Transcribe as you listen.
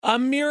A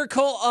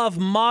miracle of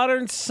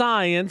modern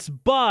science,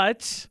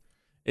 but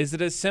is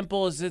it as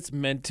simple as it's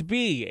meant to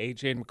be?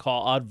 AJ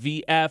McCall on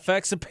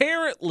VFX.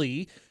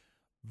 Apparently,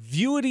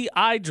 Vuity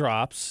eye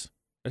drops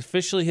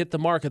officially hit the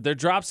market. They're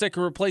drops that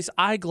can replace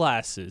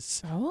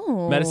eyeglasses.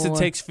 Oh. Medicine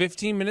takes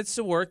 15 minutes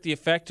to work. The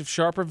effect of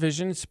sharper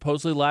vision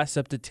supposedly lasts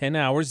up to 10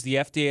 hours. The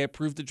FDA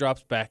approved the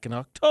drops back in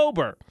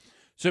October.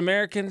 So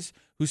Americans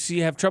who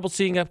have trouble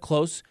seeing up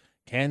close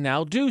can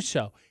now do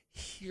so.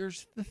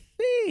 Here's the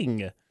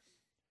thing.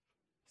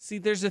 See,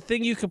 there's a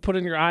thing you can put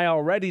in your eye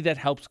already that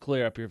helps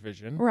clear up your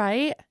vision.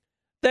 Right.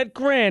 That,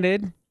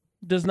 granted,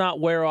 does not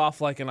wear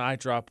off like an eye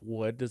drop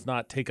would, does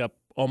not take up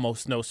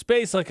almost no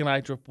space like an eye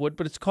drop would,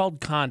 but it's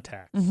called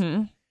contacts.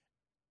 Mm-hmm.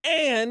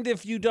 And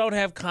if you don't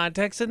have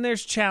contacts, then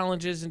there's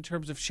challenges in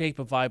terms of shape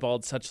of eyeball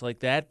and such like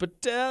that.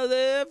 But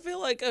I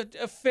feel like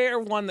a fair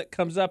one that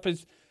comes up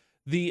is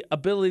the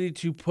ability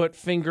to put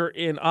finger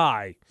in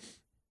eye.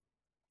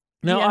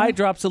 Now, eye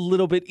drop's a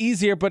little bit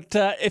easier, but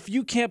if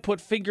you can't put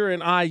finger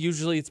in eye,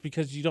 usually it's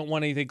because you don't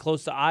want anything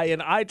close to eye.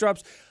 And eye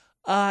drops,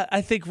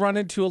 I think, run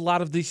into a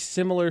lot of these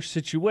similar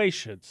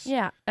situations.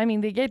 Yeah, I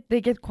mean, they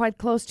get quite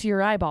close to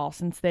your eyeball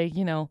since they,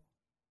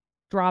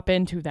 drop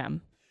into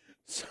them.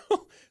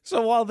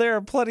 So while there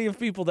are plenty of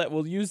people that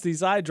will use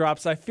these eye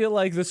drops, I feel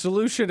like the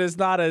solution is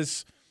not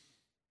as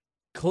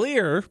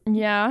clear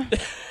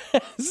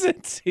as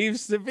it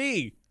seems to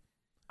be.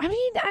 I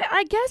mean,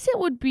 I guess it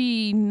would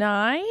be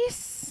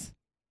nice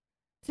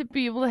to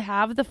be able to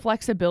have the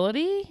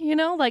flexibility,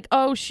 like,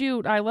 oh,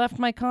 shoot, I left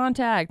my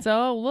contacts.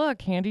 Oh,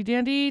 look, handy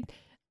dandy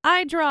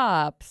eye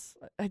drops.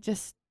 I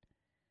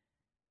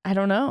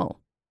don't know.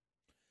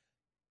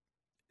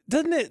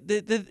 Doesn't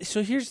it?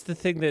 So here's the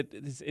thing that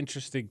is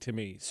interesting to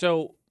me.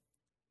 So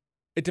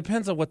it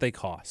depends on what they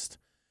cost.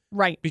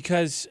 Right.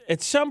 Because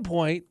at some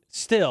point,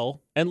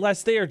 still,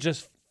 unless they are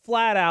just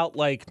flat out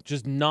like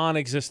just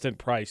non-existent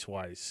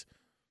price-wise,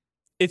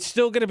 it's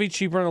still going to be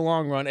cheaper in the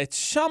long run at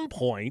some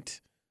point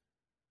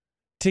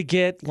to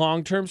get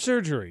long-term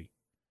surgery.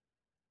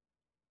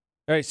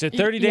 All right, so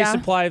 30-day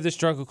supply of this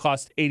drug will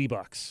cost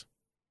 $80.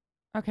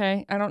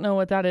 Okay, I don't know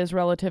what that is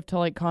relative to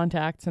like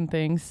contacts and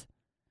things.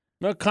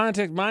 No,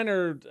 mine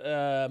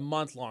are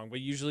month-long. We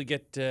usually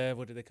get,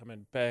 what do they come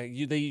in?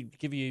 They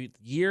give you a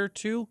year or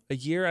two? A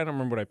year? I don't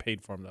remember what I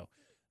paid for them, though.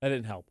 That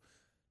didn't help.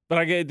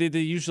 But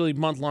they're usually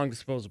month-long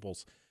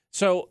disposables.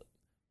 So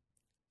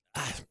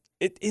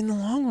in the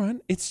long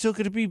run, it's still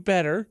going to be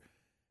better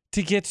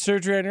to get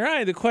surgery on your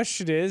eye. The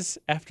question is,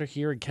 after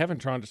hearing Kevin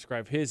Tron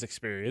describe his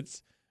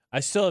experience,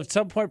 I still at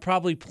some point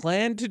probably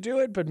planned to do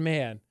it, but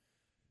man,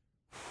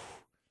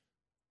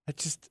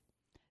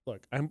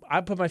 look,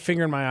 I put my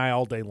finger in my eye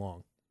all day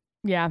long.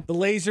 Yeah. The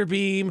laser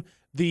beam,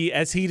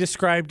 as he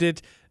described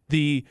it,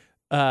 the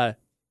pan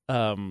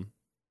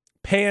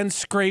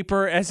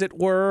scraper, as it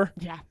were.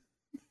 Yeah.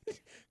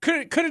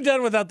 Could have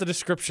done without the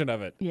description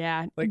of it.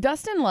 Yeah.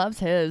 Dustin loves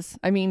his.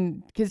 I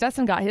mean, because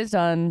Dustin got his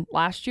done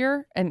last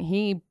year, and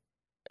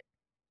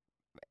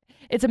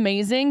it's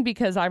amazing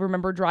because I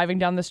remember driving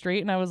down the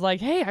street and I was like,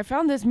 hey, I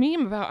found this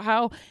meme about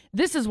how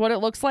this is what it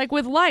looks like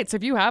with lights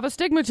if you have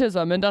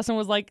astigmatism. And Dustin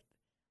was like,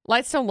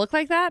 lights don't look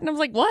like that? And I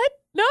was like, what?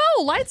 No,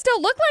 lights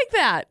don't look like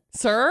that,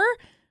 sir.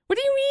 What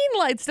do you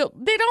mean lights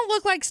don't? They don't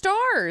look like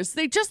stars.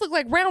 They just look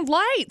like round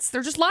lights.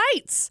 They're just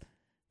lights.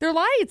 They're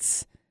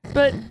lights.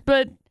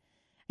 But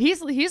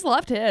he's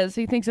loved his.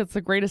 He thinks it's the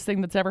greatest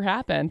thing that's ever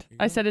happened.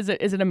 I said, is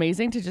it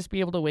amazing to just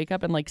be able to wake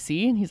up and like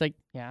see? And he's like,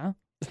 yeah.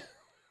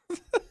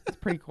 It's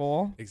pretty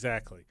cool.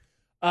 Exactly.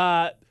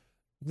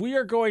 We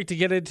are going to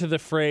get into the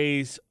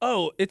phrase,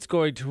 oh, it's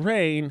going to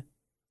rain.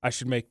 I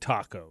should make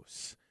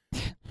tacos.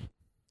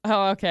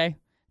 Oh, okay.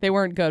 They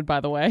weren't good, by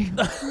the way.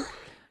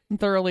 I'm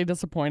thoroughly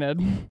disappointed.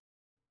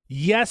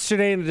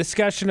 Yesterday, in the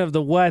discussion of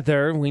the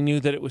weather, we knew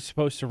that it was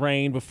supposed to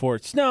rain before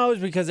it snows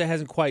because it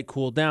hasn't quite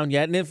cooled down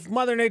yet. And if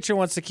Mother Nature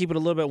wants to keep it a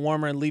little bit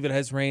warmer and leave it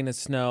as rain and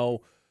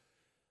snow,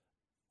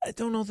 I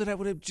don't know that I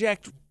would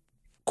object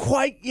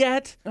quite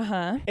yet.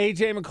 Uh-huh.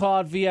 AJ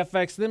McCall at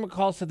VFX. Then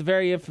McCall said the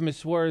very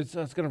infamous words,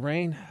 oh, it's going to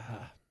rain.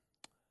 I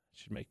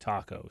should make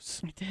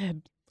tacos. I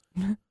did.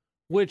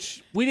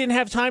 Which we didn't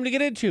have time to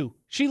get into.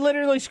 She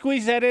literally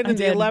squeezed that in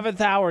the 11th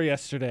hour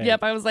yesterday.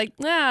 Yep, I was like,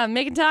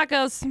 making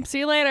tacos. See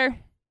you later.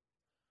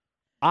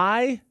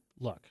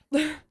 Look,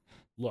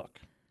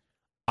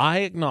 I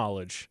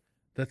acknowledge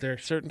that there are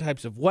certain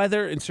types of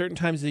weather and certain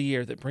times of the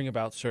year that bring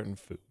about certain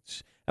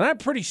foods. And I'm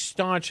pretty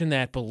staunch in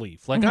that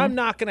belief. Like, I'm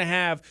not going to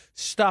have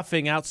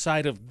stuffing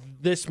outside of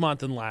this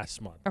month and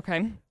last month.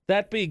 Okay.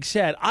 That being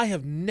said, I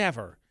have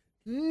never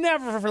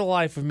for the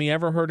life of me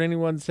ever heard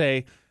anyone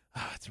say,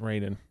 it's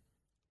raining.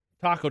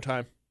 Taco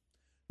time.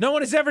 No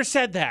one has ever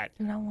said that.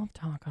 Dude, I love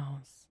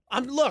tacos.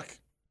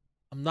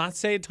 I'm not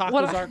saying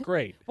tacos aren't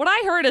great. What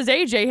I heard is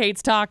AJ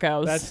hates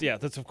tacos.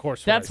 That's of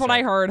course what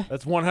I heard.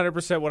 That's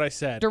 100% what I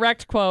said.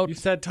 Direct quote. You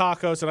said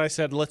tacos, and I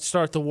said, let's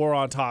start the war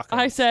on tacos.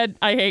 I said,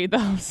 I hate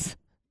those.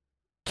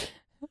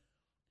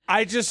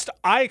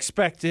 I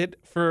expected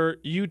for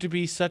you to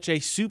be such a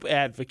soup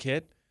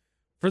advocate,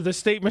 for the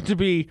statement to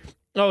be,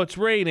 oh, it's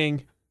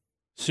raining,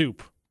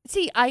 soup.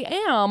 See, I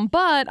am,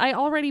 but I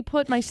already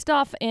put my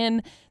stuff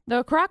in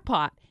the crock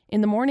pot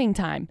in the morning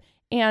time.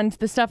 And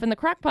the stuff in the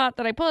crock pot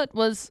that I put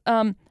was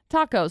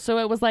tacos. So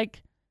it was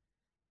like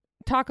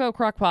taco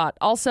crock pot.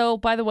 Also,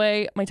 by the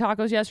way, my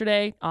tacos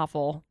yesterday,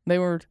 awful. They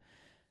were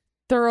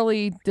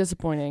thoroughly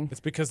disappointing. It's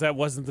because that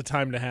wasn't the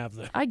time to have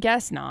them. I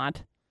guess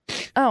not.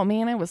 Oh,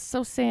 man, I was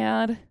so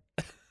sad.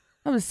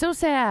 I was so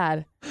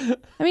sad.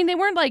 I mean, they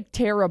weren't like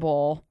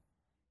terrible.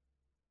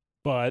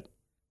 But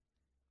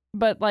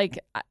like,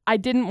 I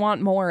didn't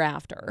want more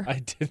after. I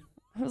did.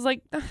 I was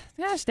like,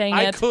 gosh dang it.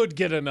 I could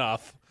get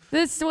enough.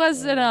 This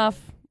was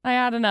enough. I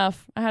had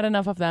enough. I had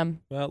enough of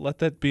them. Well, let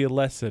that be a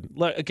lesson.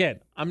 Look,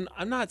 again, I'm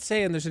not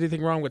saying there's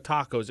anything wrong with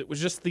tacos. It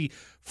was just the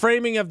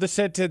framing of the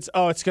sentence,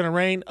 oh, it's going to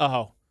rain?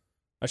 Oh,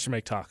 I should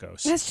make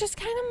tacos. That's just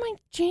kind of my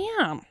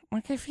jam.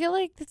 Like, I feel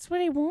like that's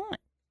what I want.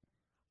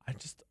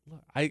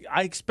 I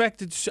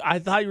expected, I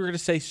thought you were going to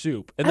say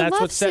soup. And I that's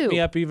love what set me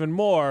soup. up even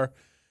more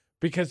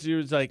because you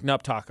was like,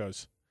 nope,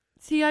 tacos.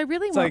 See, I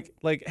really It's want...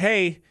 like,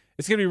 hey,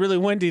 it's going to be really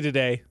windy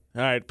today.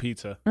 All right,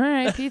 pizza. All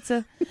right,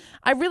 pizza.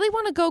 I really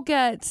want to go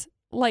get,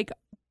 like,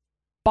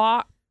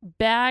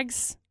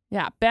 bags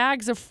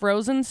of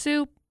frozen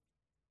soup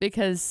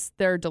because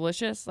they're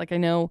delicious. Like, I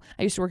know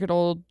I used to work at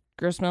Old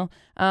Gristmill,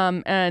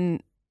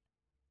 and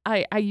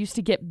I used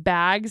to get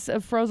bags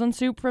of frozen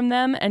soup from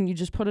them, and you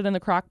just put it in the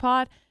crock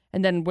pot,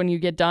 and then when you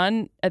get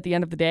done at the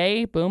end of the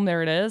day, boom,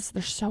 there it is.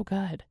 They're so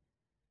good.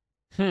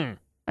 I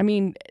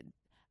mean,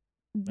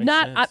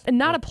 not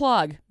a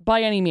plug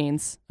by any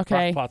means,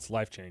 okay? Crock-pot's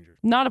life changer.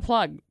 Not a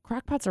plug.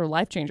 Crock-pots are a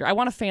life changer. I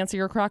want a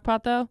fancier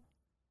crock-pot, though.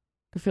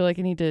 I feel like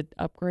I need to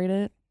upgrade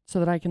it so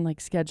that I can,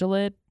 like, schedule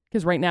it.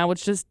 Because right now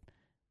it's just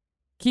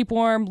keep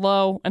warm,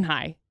 low, and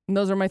high. And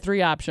those are my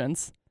 3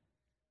 options.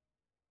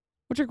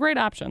 Which are great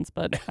options,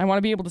 but I want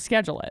to be able to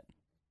schedule it.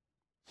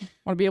 I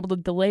want to be able to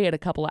delay it a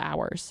couple of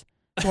hours.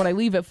 So when I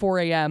leave at 4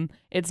 a.m.,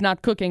 it's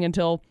not cooking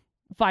until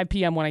 5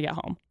 p.m. when I get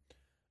home.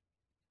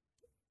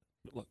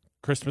 Look,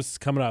 Christmas is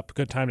coming up.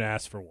 Good time to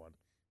ask for one.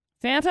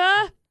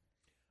 Santa?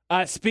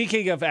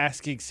 Speaking of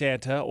asking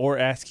Santa or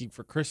asking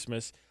for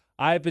Christmas,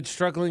 I've been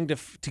struggling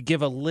to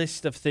give a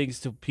list of things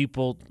to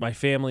people, my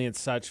family and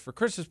such, for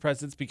Christmas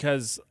presents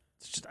because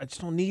I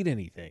just don't need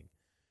anything.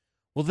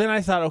 Well, then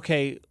I thought,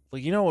 okay, well,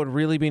 you know what would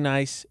really be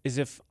nice is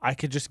if I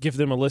could just give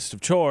them a list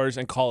of chores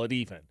and call it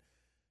even.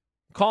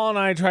 Call and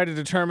I try to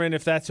determine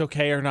if that's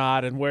okay or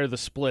not and where the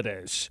split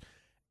is.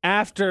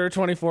 After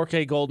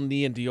 24K Golden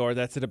Knee and Dior,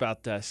 that's in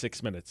about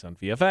 6 minutes on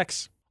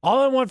VFX. All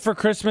I want for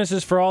Christmas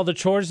is for all the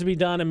chores to be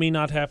done and me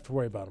not have to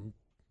worry about them.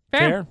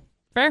 Fair.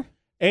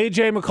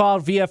 AJ McCall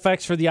at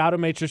VFX for the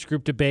Automatrix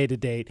Group debate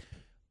date.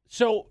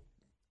 So,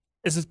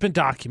 as it's been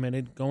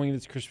documented going into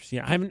this Christmas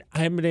year, I haven't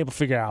been able to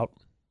figure out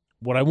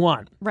what I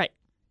want. Right.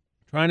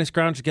 Trying to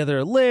scrounge together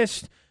a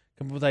list,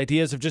 come up with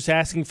ideas of just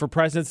asking for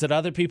presents that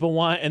other people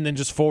want and then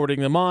just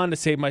forwarding them on to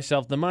save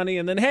myself the money.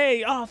 And then,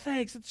 hey, oh,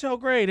 thanks. It's so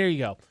great. Here you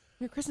go.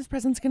 Your Christmas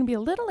present's going to be a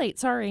little late.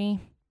 Sorry.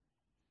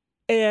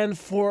 And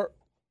for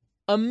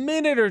a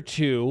minute or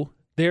two,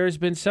 there has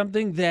been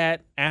something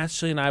that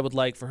Ashley and I would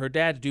like for her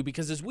dad to do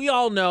because, as we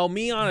all know,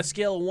 me on a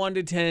scale of 1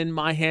 to 10,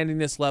 my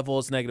handiness level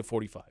is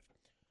 -45.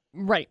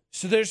 Right.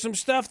 So there's some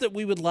stuff that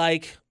we would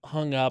like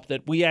hung up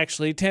that we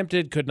actually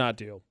attempted, could not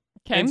do.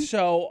 Okay. And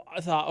so I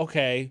thought,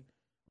 okay,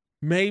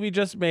 maybe,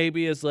 just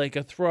maybe, as like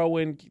a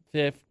throw-in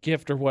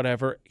gift or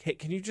whatever, hey,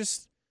 can you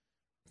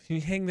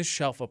hang this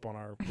shelf up on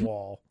our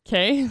wall?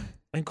 Okay.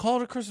 And call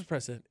it a Christmas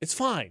present. It's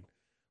fine.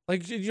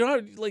 Like, you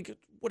know, like,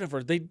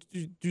 whatever. They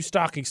do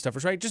stocking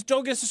stuffers, right? Just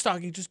don't get us a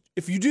stocking. Just,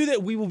 if you do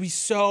that, we will be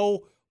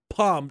so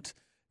pumped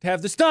to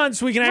have this done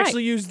so we can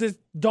actually use this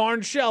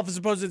darn shelf as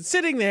opposed to it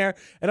sitting there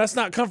and us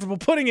not comfortable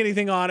putting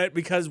anything on it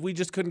because we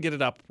just couldn't get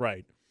it up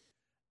right.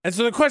 And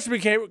so the question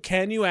became,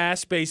 can you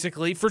ask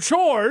basically for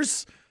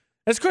chores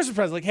as a Christmas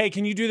present? Like, hey,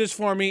 can you do this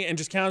for me and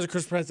just count as a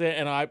Christmas present?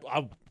 And I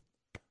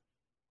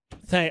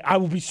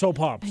will be so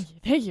pumped.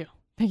 Thank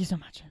you so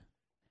much.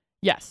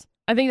 Yes,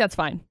 I think that's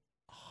fine.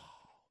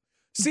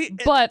 See,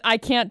 but I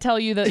can't tell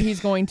you that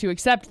he's going to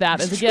accept that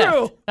as a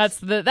gift. That's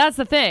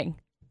the thing.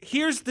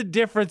 Here's the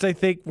difference, I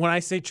think, when I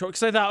say chore,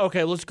 because I thought,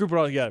 okay, let's group it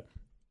all together.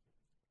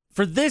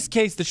 For this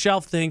case, the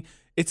shelf thing,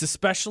 it's a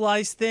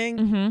specialized thing.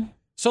 Mm-hmm.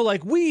 So,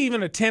 like, we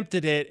even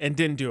attempted it and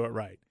didn't do it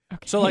right.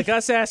 Okay. So, like,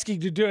 us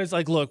asking to do it is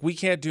like, look, we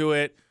can't do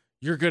it.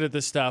 You're good at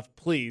this stuff,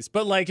 please.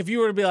 But, like, if you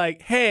were to be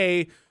like,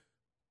 hey,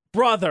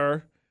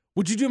 brother,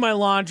 would you do my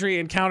laundry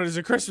and count it as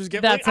a Christmas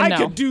gift? That's like, a no. I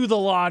could do the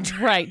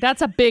laundry. Right.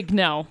 That's a big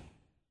no.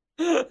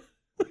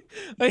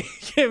 Like,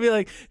 you can't be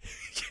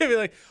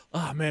like,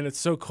 oh man, it's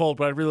so cold,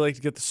 but I'd really like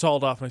to get the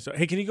salt off my stove.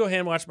 Hey, can you go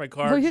hand wash my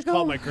car? Just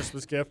call it my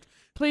Christmas gift.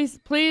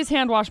 Please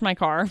hand wash my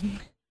car.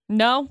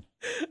 No.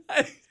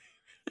 I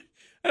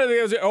don't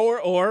think I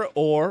was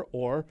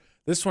or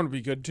this one would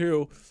be good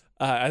too.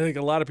 I think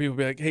a lot of people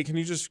would be like, hey, can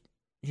you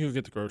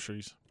get the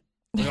groceries?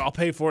 Like, I'll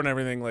pay for it and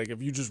everything. Like,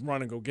 if you just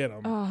run and go get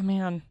them. Oh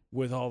man.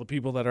 With all the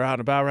people that are out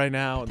and about right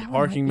now and the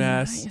parking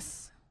mess.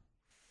 Nice.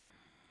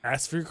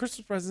 Ask for your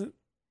Christmas present.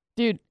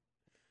 Dude,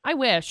 I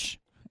wish.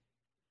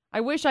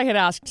 I wish I had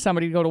asked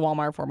somebody to go to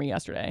Walmart for me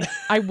yesterday.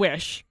 I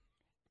wish.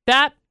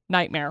 That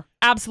nightmare.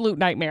 Absolute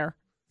nightmare.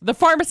 The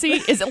pharmacy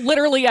is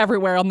literally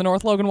everywhere on the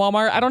North Logan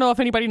Walmart. I don't know if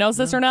anybody knows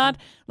this or not.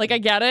 Like, I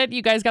get it.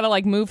 You guys got to,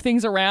 like, move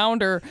things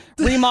around or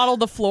remodel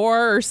the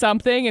floor or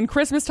something. And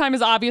Christmas time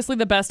is obviously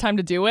the best time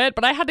to do it.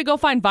 But I had to go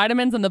find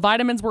vitamins, and the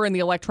vitamins were in the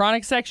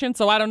electronics section.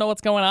 So I don't know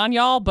what's going on,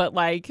 y'all. But,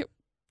 like,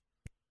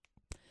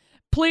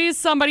 please,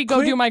 somebody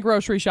go do my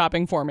grocery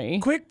shopping for me.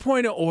 Quick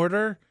point of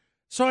order.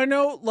 So I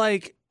know,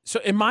 like, so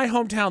in my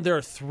hometown, there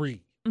are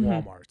 3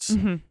 Walmarts.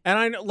 Mm-hmm. And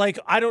I know, like,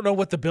 I don't know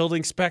what the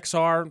building specs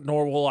are,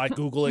 nor will I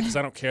Google it because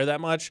I don't care that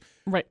much.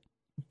 Right.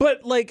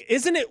 But, like,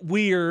 isn't it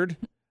weird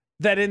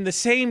that in the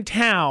same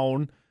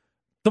town,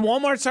 the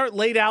Walmarts aren't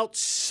laid out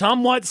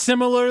somewhat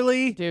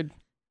similarly? Dude,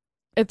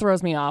 it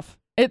throws me off.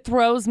 It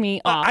throws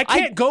me off. I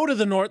can't go to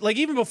the North, like,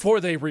 even before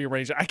they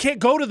rearranged it, I can't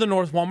go to the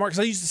North Walmart because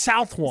I use the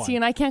South one. See,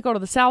 and I can't go to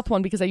the South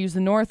one because I use the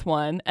North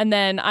one. And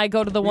then I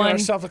go to the one. We got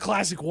ourselves a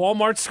classic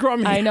Walmart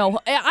scrum. I know.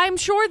 I'm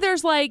sure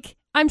there's, like,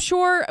 I'm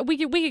sure we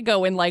could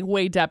go in, like,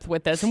 way depth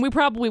with this, and we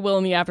probably will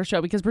in the after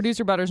show because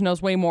producer Butters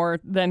knows way more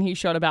than he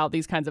should about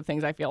these kinds of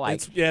things. I feel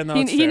like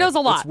he knows a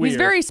lot. He's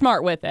very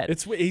smart with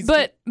it. He's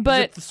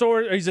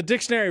a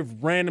dictionary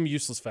of random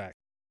useless facts.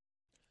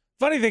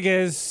 Funny thing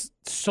is,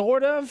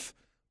 sort of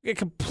get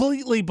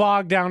completely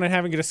bogged down in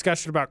having a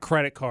discussion about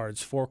credit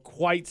cards for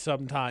quite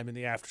some time in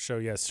the after show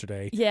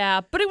yesterday. Yeah,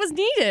 but it was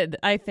needed,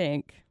 I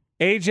think.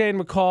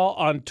 AJ McCall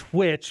on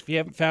Twitch, if you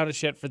haven't found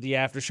us yet for the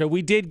after show.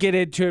 We did get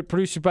into it,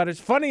 producer Butters.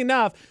 Funny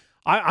enough,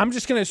 I'm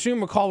just going to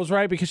assume McCall was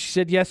right because she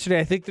said yesterday,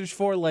 I think there's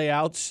 4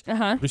 layouts.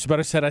 Producer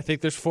Butters said, I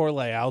think there's 4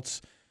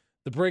 layouts.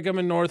 The Brigham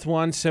and North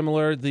one,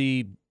 similar.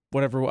 The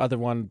whatever other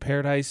one,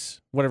 Paradise,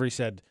 whatever he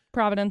said.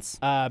 Providence.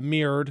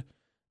 Mirrored.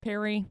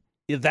 Perry.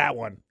 Yeah, that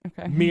one.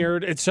 Okay.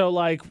 Mirrored. And so,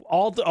 like,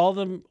 all the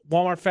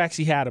Walmart facts,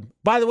 he had them.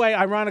 By the way,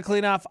 ironically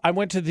enough, I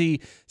went to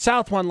the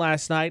South one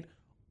last night.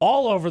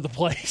 All over the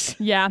place.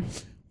 Yeah.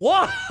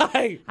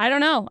 Why? I don't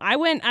know. I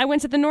went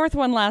to the North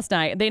one last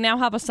night. They now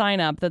have a sign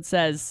up that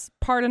says,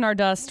 "Pardon our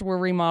dust, we're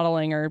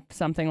remodeling," or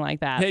something like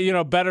that. Hey,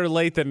 better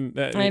late than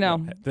I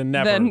know than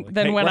never.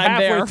 Than when we're I'm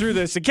halfway there. through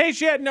this. In case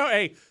you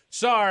hadn't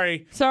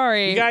sorry.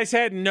 You guys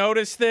hadn't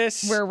noticed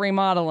this. We're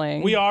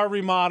remodeling. We are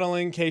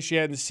remodeling, in case you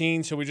hadn't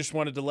seen. So we just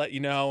wanted to let you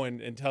know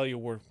and tell you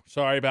we're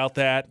sorry about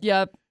that.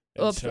 Yep.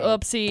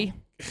 Oopsie.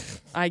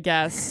 I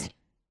guess.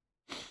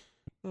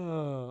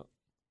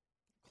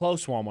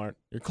 Close, Walmart.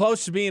 You're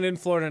close to being in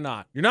Florida or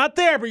not. You're not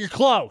there, but you're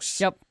close.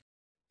 Yep.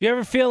 You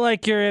ever feel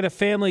like you're at a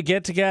family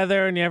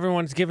get-together and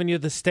everyone's giving you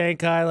the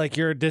stank eye like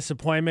you're a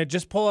disappointment?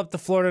 Just pull up the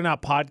Florida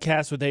Not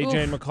podcast with AJ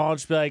and McCall and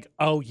just be like,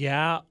 oh,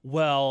 yeah?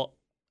 Well,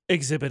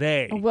 Exhibit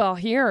A. Well,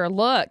 here,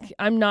 look.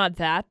 I'm not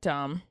that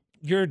dumb.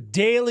 Your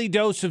daily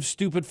dose of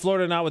stupid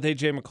Florida Not with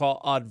AJ McCall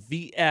on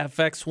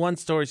VFX. One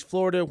story's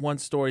Florida, one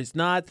story's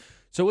not.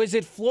 So is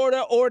it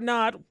Florida or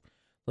not?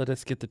 Let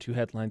us get the 2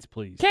 headlines,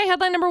 please. Okay,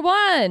 headline number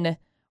 1.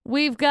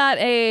 We've got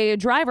a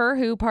driver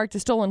who parked a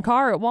stolen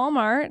car at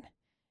Walmart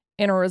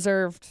in a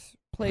reserved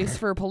place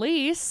for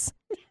police.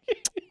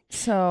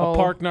 So a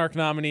Park Narc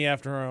nominee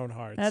after her own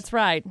heart. That's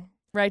right.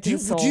 Right to the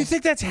soul. Do you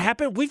think that's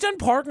happened? We've done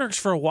Park Narcs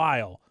for a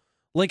while.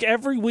 Like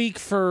every week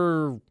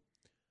for...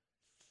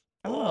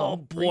 Oh,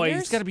 boy.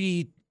 It's got to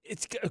be...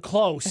 It's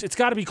close. It's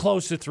got to be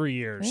close to 3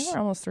 years. I think we're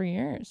almost 3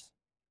 years.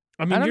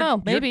 I mean, I don't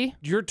know. Maybe.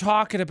 You're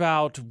talking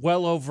about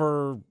well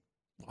over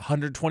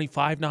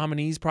 125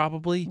 nominees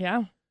probably.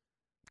 Yeah.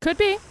 Could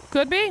be.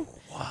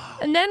 Wow.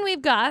 And then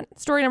we've got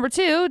story number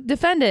 2,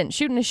 defendant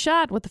shooting a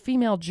shot with a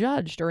female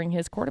judge during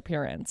his court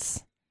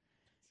appearance.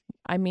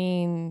 I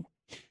mean,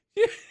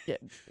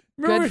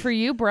 good for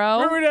you, bro.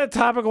 Remember that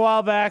topic a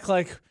while back?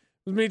 Like,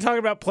 me talking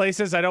about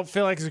places I don't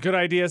feel like it's a good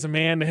idea as a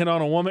man to hit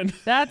on a woman.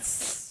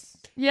 That's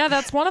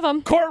one of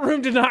them.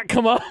 Courtroom did not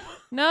come up.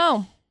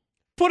 No.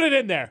 Put it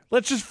in there.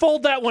 Let's just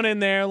fold that one in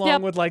there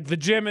along with like the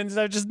gym and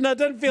stuff. Just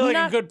doesn't feel like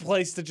a good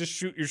place to just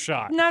shoot your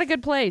shot. Not a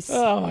good place.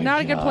 Oh my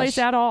Not a good place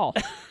at all.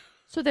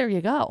 So there you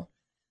go.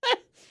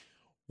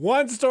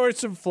 One story's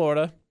from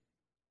Florida.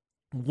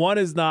 One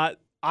is not.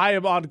 I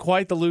am on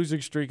quite the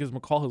losing streak as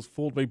McCall has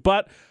fooled me.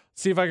 But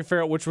see if I can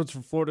figure out which one's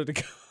from Florida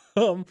to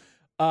come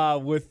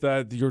with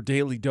your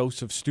daily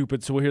dose of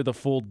stupid. So we'll hear the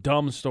full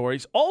dumb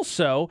stories.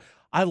 Also,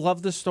 I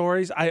love the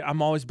stories.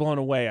 I'm always blown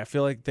away. I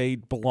feel like they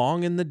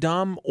belong in the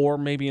dumb or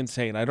maybe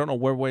insane. I don't know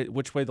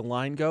which way the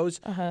line goes.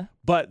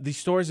 But the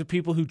stories of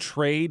people who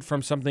trade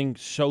from something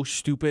so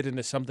stupid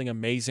into something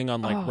amazing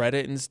on like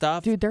Reddit and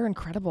stuff. Dude, they're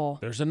incredible.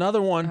 There's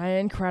another one.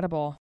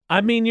 Incredible.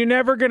 I mean, you're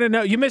never going to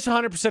know. You miss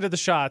 100% of the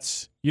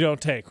shots you don't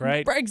take,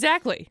 right?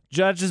 Exactly.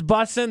 Judge is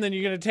busting, then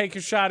you're going to take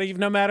your shot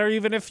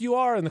even if you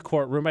are in the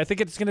courtroom. I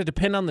think it's going to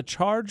depend on the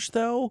charge,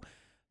 though.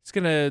 It's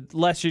going to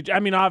less you. I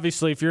mean,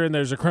 obviously, if you're in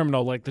there as a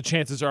criminal, like the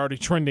chances are already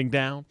trending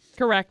down.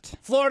 Correct.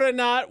 Florida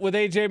Not with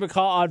AJ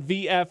McCall on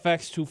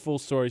VFX. 2 full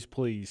stories,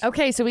 please.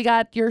 Okay, so we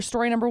got your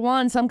story number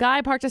 1. Some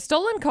guy parked a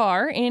stolen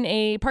car in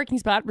a parking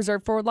spot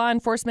reserved for law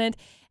enforcement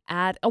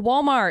at a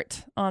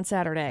Walmart on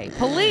Saturday.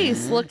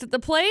 Police looked at the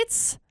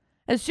plates,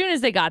 as soon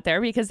as they got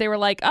there because they were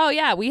like, oh,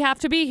 yeah, we have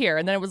to be here.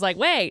 And then it was like,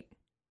 wait,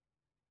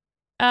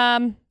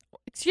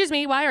 excuse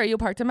me, why are you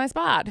parked in my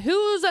spot?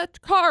 Whose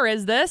car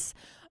is this?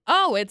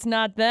 Oh, it's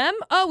not them.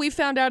 Oh, we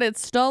found out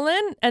it's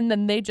stolen. And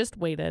then they just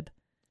waited.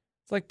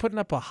 It's like putting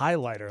up a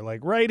highlighter,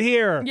 like right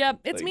here. Yep,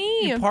 it's like,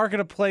 me. You park in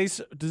a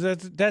place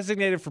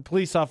designated for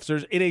police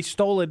officers in a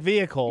stolen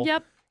vehicle.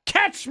 Yep.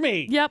 Catch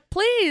me. Yep,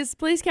 please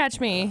catch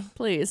me,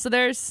 please. So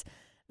there's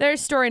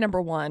story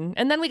number 1.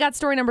 And then we got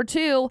story number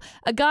 2.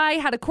 A guy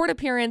had a court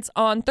appearance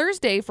on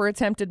Thursday for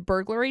attempted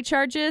burglary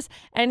charges,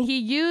 and he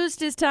used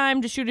his time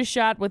to shoot a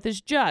shot with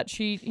his judge.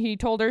 He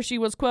told her she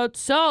was, quote,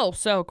 so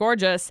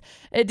gorgeous.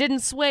 It didn't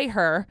sway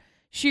her.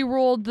 She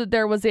ruled that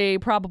there was a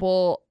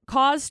probable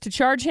cause to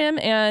charge him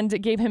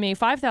and gave him a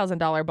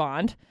 $5,000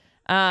 bond.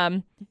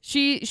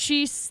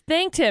 She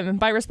thanked him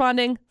by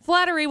responding,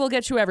 flattery will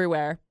get you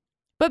everywhere,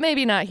 but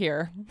maybe not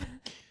here.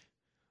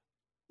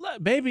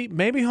 Maybe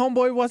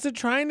homeboy wasn't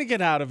trying to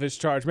get out of his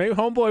charge. Maybe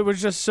homeboy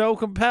was just so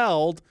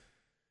compelled.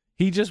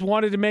 He just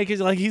wanted to make it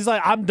like, he's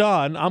like, I'm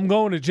done. I'm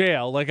going to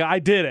jail. Like, I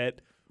did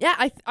it.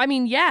 Yeah, I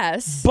mean,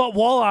 yes. But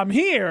while I'm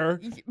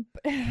here,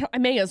 I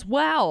may as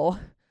well.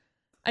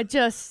 I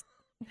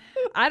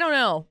don't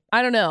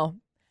know.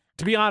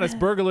 To be honest,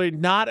 burglary,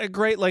 not a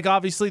great, like,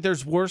 obviously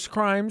there's worse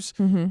crimes.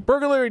 Mm-hmm.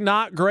 Burglary,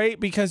 not great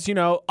because,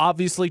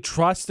 obviously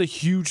trust a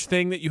huge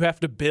thing that you have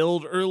to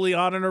build early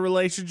on in a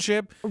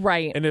relationship.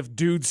 Right. And if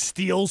dudes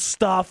steal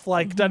stuff,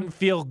 like, doesn't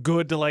feel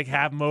good to, like,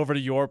 have them over to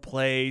your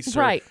place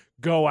or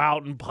go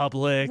out in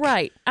public.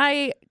 Right.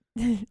 I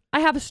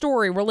have a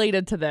story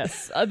related to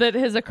this that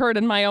has occurred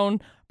in my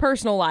own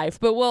personal life,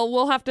 but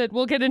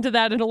we'll get into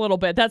that in a little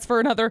bit. That's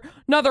for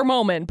another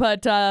moment,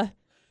 but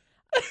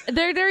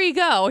there you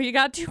go. You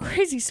got 2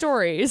 crazy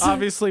stories.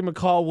 Obviously,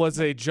 McCall was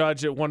a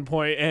judge at one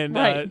point,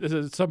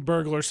 and some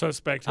burglar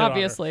suspect hit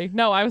Obviously.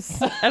 No, I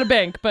was at a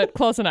bank, but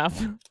close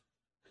enough.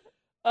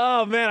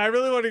 Oh man, I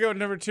really want to go with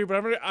number 2,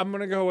 but I'm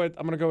gonna go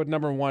with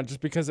number 1 just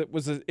because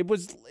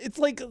it's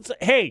like,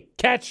 hey,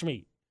 catch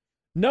me.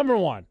 Number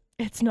 1.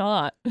 It's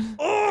not.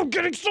 Oh, I'm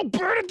getting so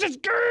bad at this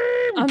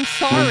game. I'm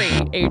sorry,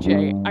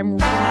 AJ. I'm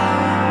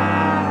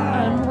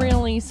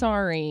really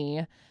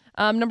sorry.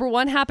 Number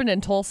 1 happened in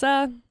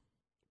Tulsa.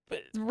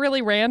 It's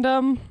really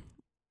random.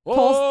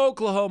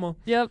 Oklahoma.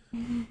 Yep.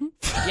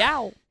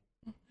 Yow.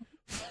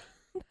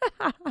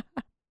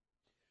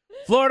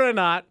 Florida or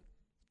not,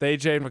 the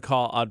AJ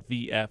McCall on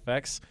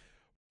VFX.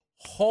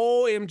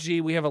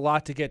 OMG, we have a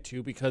lot to get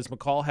to because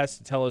McCall has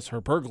to tell us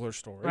her burglar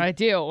story. I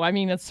do. I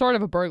mean, it's sort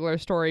of a burglar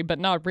story, but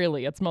not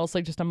really. It's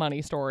mostly just a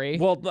money story.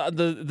 Well,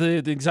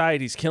 the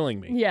anxiety's killing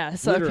me.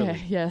 Yes. Literally.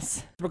 Okay.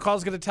 Yes.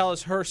 McCall's going to tell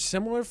us her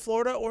similar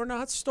Florida or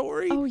not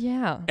story. Oh,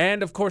 yeah.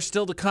 And, of course,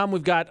 still to come,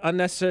 we've got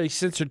unnecessarily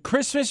censored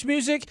Christmas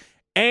music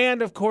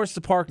and, of course, the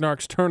Park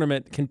Narcs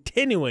tournament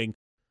continuing.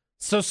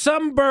 So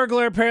some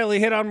burglar apparently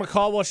hit on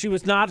McCall while she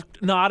was not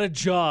a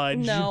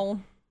judge.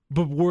 No.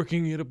 But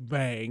working at a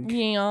bank.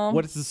 Yeah.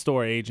 What is the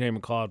story, AJ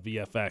McCall at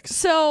VFX?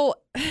 So,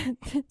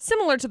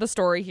 similar to the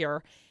story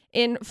here,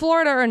 in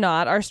Florida or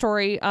not, our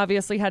story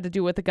obviously had to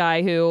do with the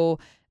guy who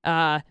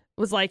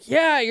was like,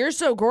 yeah, you're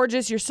so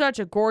gorgeous. You're such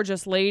a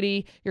gorgeous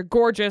lady. You're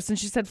gorgeous. And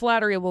she said,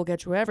 flattery will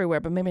get you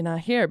everywhere, but maybe not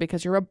here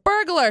because you're a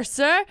burglar,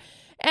 sir.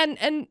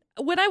 And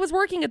when I was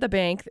working at the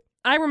bank,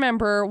 I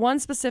remember one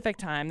specific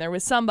time there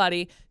was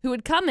somebody who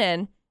would come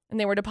in and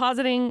they were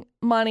depositing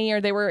money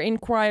or they were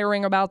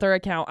inquiring about their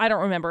account. I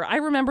don't remember. I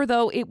remember,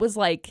 though, it was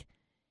like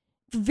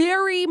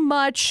very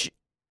much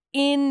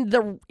in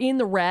the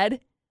red,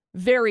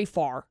 very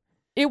far.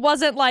 It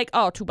wasn't like,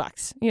 oh,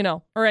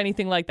 $2, or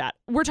anything like that.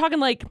 We're talking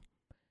like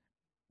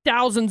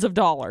thousands of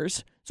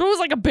dollars. So it was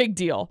like a big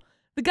deal.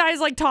 The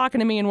guy's like talking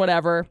to me and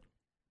whatever.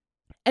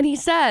 And he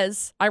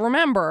says, I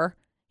remember,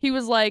 he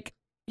was like,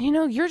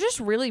 you're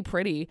just really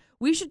pretty.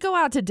 We should go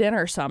out to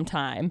dinner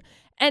sometime.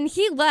 And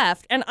he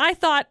left, and I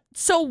thought,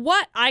 so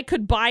what? I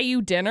could buy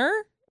you dinner?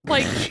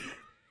 Like,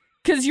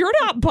 because you're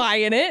not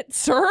buying it,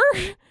 sir.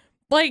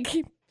 Like,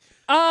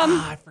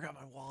 I forgot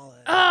my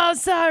wallet. Oh,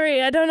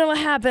 sorry. I don't know what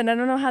happened. I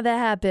don't know how that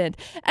happened.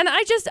 And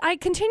I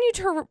continue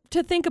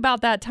to think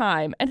about that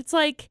time. And it's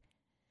like,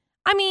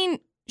 I mean,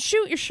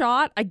 shoot your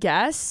shot, I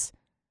guess.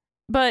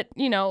 But,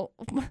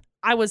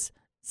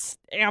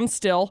 am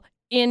still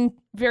in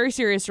very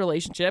serious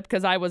relationship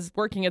because I was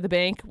working at the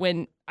bank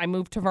when I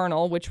moved to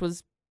Vernal, which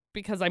was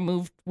because I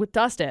moved with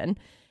Dustin.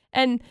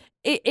 And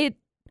I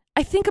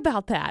think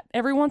about that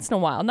every once in a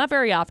while, not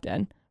very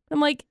often. I'm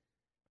like,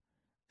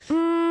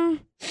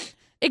 examine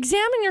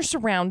your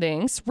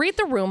surroundings, read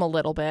the room a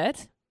little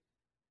bit,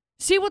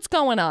 see what's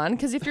going on.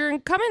 Because if you're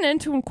coming in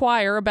to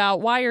inquire about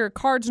why your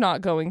card's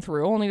not going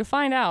through, only to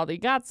find out that you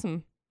got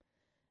some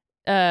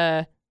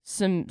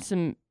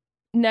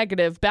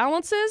negative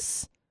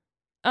balances,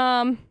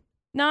 no.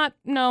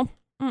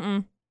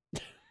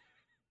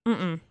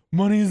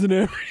 Money isn't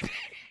everything.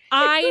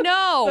 I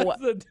know.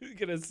 That's what I'm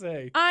gonna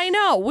say. I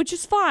know, which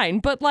is fine,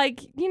 but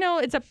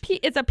it's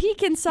a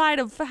peek inside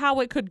of how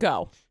it could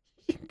go.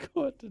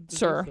 Go out to dinner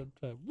Sir.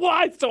 sometime.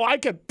 Why? So I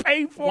can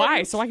pay for it?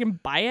 Why? So I can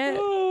buy it?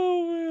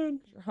 Oh man.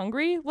 You're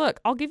hungry? Look,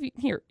 I'll give you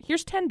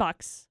here's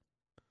 $10.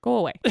 Go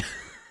away.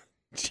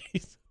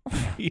 Jeez.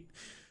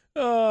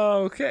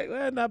 Oh, okay.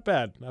 Well, not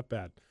bad. Not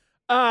bad.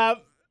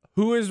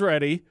 Who is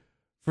ready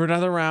for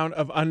another round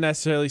of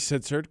unnecessarily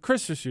censored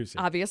Christmas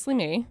music? Obviously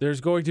me.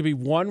 There's going to be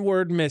one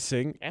word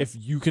missing. Okay. If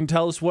you can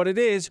tell us what it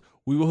is,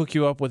 we will hook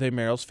you up with a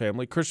Merrill's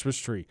Family Christmas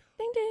tree.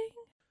 Ding ding.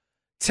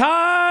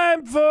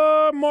 Time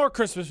for more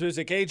Christmas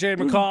music. AJ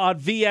McCall on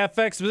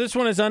VFX. But this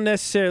one is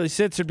unnecessarily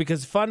censored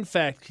because, fun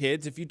fact,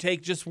 kids, if you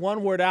take just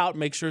one word out and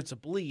make sure it's a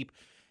bleep,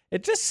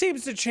 it just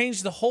seems to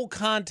change the whole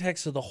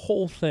context of the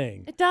whole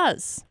thing. It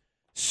does.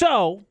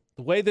 So,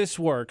 the way this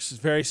works is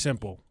very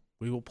simple.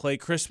 We will play a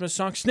Christmas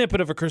song,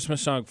 snippet of a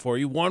Christmas song for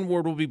you. One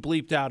word will be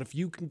bleeped out. If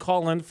you can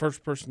call in, the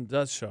first person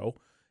does so,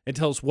 and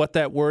tell us what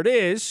that word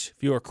is.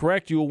 If you are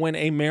correct, you will win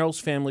a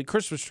Merrill's Family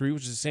Christmas tree,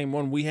 which is the same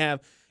one we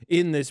have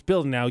in this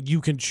building. Now, you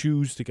can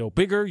choose to go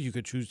bigger. You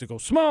could choose to go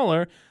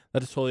smaller.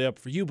 That is totally up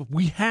for you. But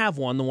we have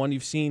one. The one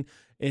you've seen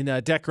in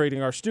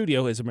decorating our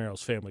studio is a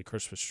Merrill's Family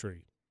Christmas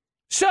tree.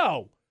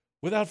 So,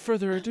 without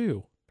further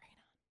ado,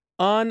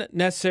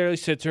 unnecessarily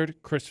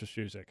censored Christmas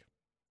music.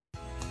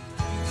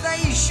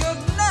 They should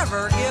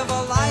never give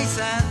a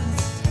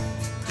license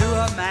to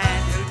a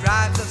man who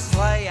drives a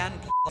sleigh and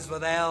plays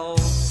with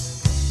elves.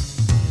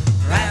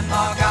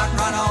 Grandma got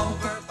run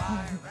over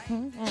by a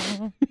rain.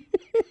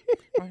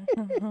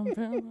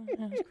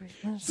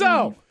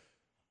 So,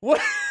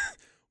 what?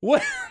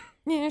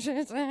 No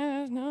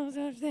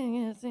such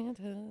thing as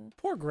Santa.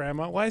 Poor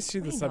Grandma. Why is she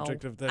the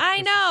subject of that?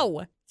 I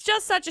know. It's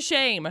just such a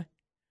shame.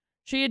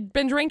 She had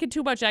been drinking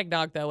too much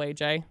eggnog, though,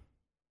 AJ.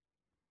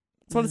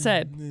 That's what it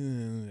said.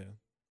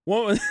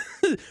 What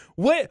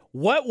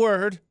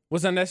word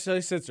was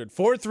unnecessarily censored?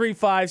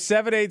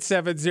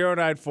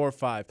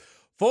 435-787-0945.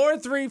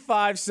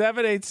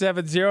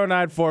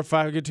 435-787-0945.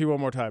 I'll get to you one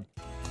more time.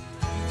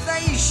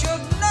 They should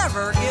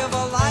never give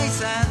a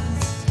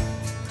license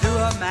to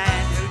a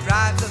man who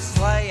drives a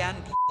sleigh and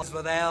plays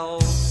with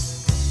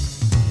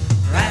elves.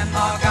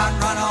 Grandma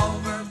got run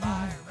over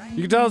by a rain.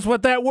 You can tell us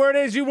what that word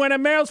is. You win a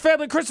Merrill's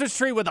Family Christmas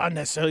tree with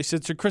unnecessarily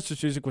censored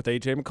Christmas music with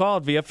AJ McCall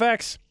at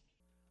VFX.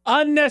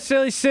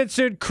 Unnecessarily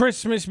censored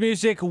Christmas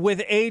music with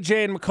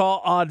AJ and McCall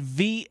on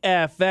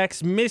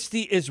VFX.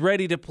 Misty is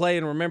ready to play,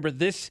 and remember,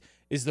 this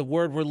is the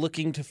word we're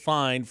looking to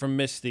find from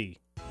Misty.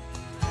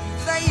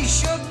 They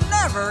should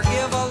never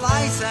give a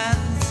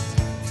license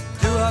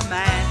to a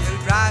man who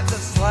drives a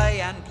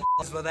sleigh and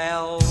plays with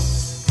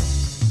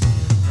elves.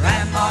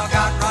 Grandma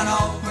got run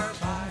over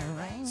by a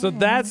rain. So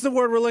that's the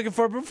word we're looking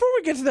for. Before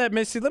we get to that,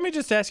 Misty, let me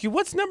just ask you,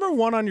 what's number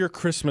one on your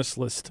Christmas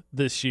list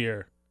this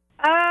year?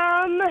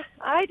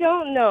 I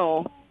don't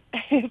know.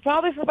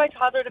 Probably for my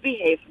toddler to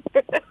behave.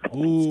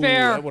 Ooh,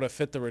 fair. That would have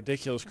fit the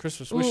ridiculous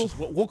Christmas wishes.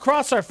 We'll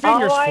cross our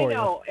fingers I for you.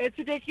 know. It's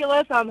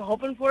ridiculous. I'm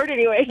hoping for it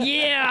anyway.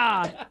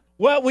 Yeah.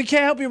 Well, we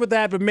can't help you with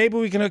that, but maybe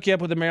we can hook you up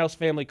with the Merrill's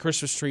Family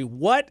Christmas tree.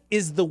 What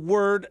is the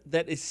word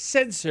that is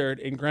censored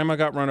in Grandma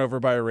Got Run Over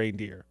by a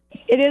Reindeer?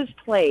 It is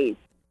plays.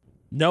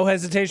 No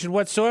hesitation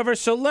whatsoever,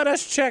 so let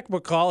us check,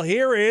 McCall.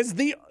 Here is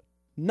the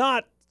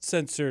not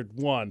censored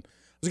one. I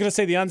was going to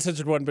say the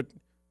uncensored one, but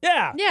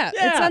yeah. Yeah,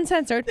 it's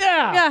uncensored.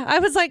 Yeah. Yeah, I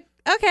was like,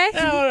 okay.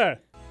 Yeah, whatever.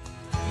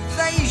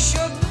 They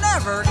should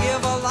never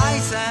give a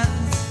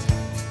license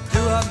to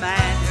a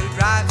man who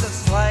drives a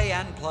sleigh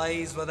and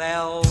plays with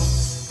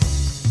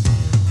elves.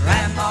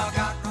 Grandma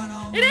got run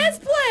over. It is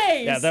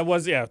plays. Yeah, that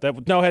was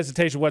no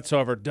hesitation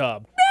whatsoever,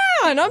 dub.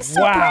 Man, I'm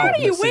so Wow, proud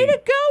of you. Missy. Way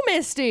to go,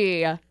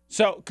 Misty.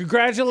 So,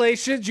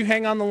 congratulations. You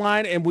hang on the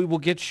line, and we will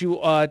get you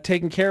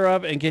taken care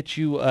of and get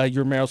you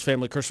your Merrill's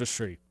Family Christmas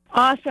tree.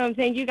 Awesome.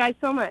 Thank you guys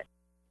so much.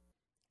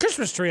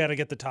 Christmas tree ought to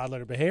get the toddler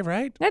to behave,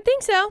 right? I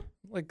think so.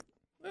 Like,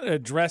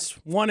 address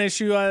one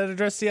issue,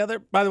 address the other.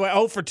 By the way,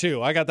 0 for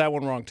 2. I got that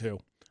one wrong, too.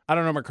 I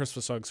don't know my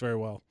Christmas songs very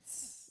well.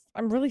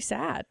 I'm really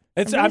sad.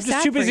 I'm really just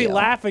sad too for busy you.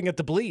 laughing at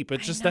the bleep.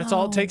 It's just that's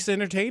all it know. takes to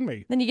entertain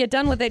me. Then you get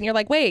done with it and you're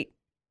like, wait,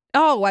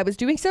 oh, I was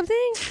doing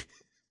something?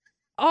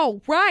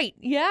 Oh, right.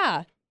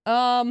 Yeah.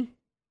 The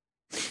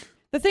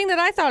thing that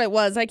I thought it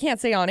was, I can't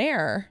say on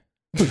air.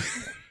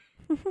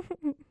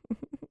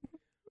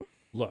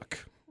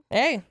 Look,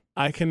 Hey,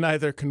 I can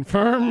neither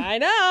confirm I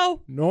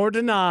know. nor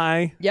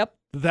deny Yep.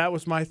 that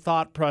was my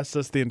thought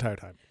process the entire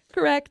time.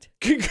 Correct.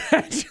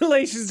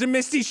 Congratulations to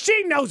Misty.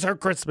 She knows her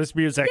Christmas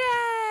music.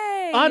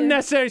 Yay.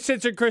 Unnecessary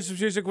censored Christmas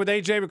music with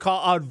AJ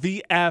McCall on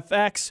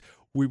VFX.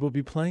 We will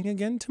be playing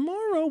again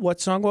tomorrow.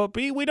 What song will it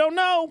be? We don't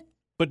know.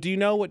 But do you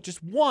know what? Just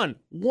one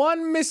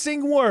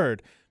missing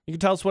word. You can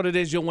tell us what it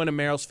is. You'll win a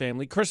Merrill's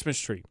Family Christmas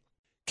tree.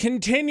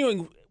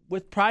 Continuing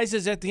with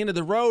prizes at the end of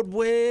the road,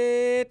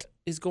 Whit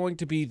is going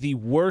to be the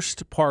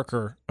worst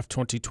parker of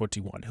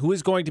 2021. Who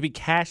is going to be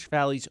Cache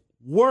Valley's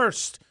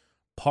worst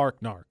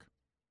park narc?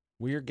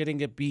 We are getting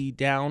it be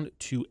down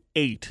to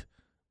 8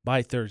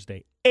 by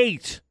Thursday.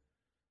 8.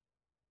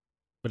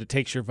 But it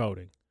takes your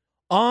voting.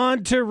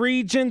 On to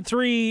Region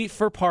 3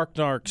 for Park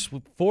Narcs.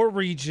 With 4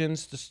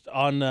 regions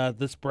on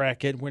this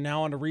bracket. We're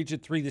now on to Region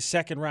 3, the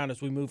second round,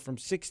 as we move from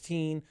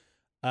 16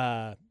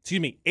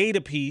 8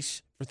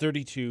 apiece for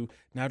 32,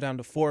 now down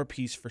to 4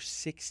 apiece for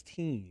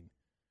 16.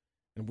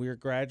 And we're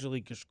gradually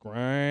just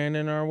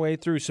grinding our way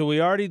through. So we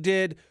already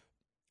did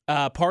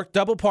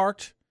double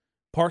parked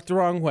the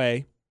wrong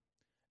way.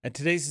 And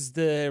today's is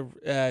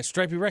the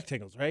stripy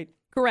rectangles, right?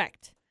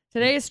 Correct.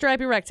 Today is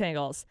stripy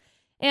rectangles.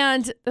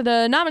 And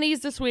the nominees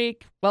this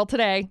week, well,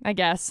 today, I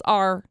guess,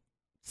 are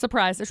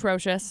surprise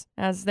atrocious,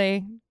 as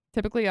they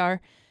typically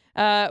are.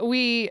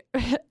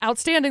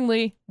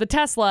 Outstandingly, the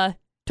Tesla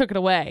took it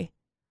away.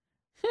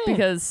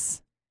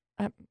 Because...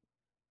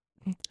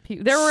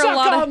 there were Suck a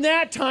lot on of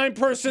that time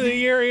person of the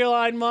year,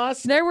 Elon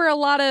Musk. there were a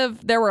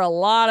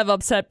lot of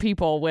upset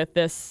people with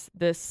this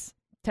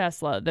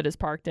Tesla that is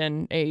parked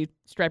in a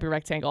stripy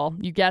rectangle.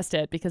 You guessed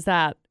it, because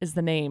that is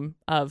the name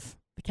of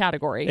the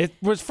category. It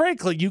was,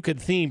 frankly, you could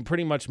theme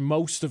pretty much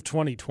most of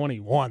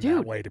 2021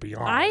 that way, to be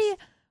honest. I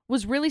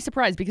was really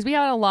surprised because we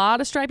had a lot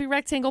of stripy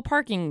rectangle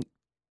parking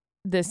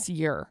this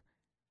year.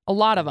 A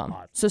lot of them.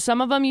 So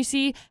some of them you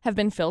see have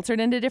been filtered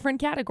into different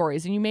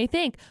categories. And you may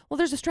think, well,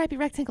 there's a stripy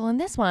rectangle in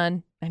this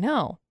one. I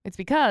know. It's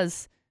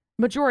because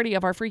majority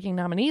of our freaking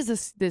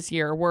nominees this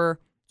year were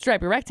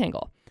stripy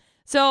rectangle.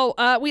 So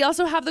we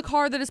also have the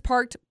car that is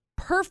parked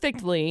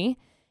perfectly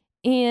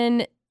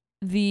in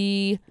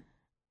the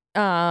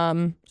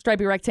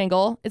stripy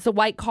rectangle. It's a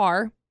white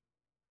car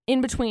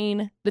in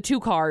between the two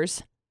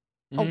cars,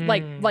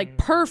 like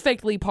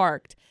perfectly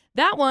parked.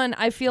 That one,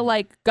 I feel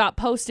like, got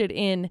posted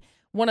in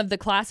one of the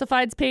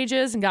classifieds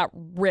pages and got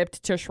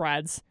ripped to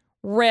shreds.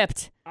 Right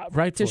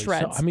to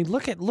shreds. So, I mean,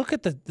 look at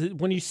the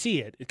when you see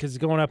it, because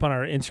it's going up on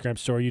our Instagram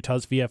story,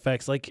 Utah's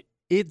VFX, like,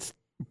 it's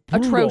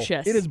brutal.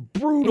 Atrocious. It is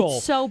brutal.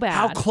 It's so bad.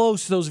 How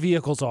close those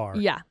vehicles are.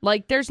 Yeah,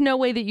 like there's no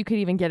way that you could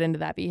even get into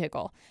that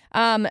vehicle.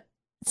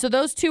 So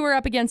those two are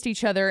up against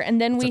each other, and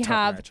then there's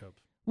a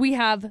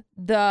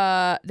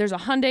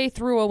Hyundai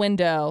through a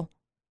window.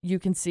 You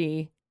can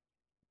see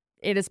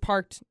it is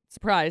parked,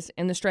 surprise,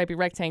 in the stripy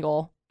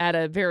rectangle at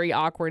a very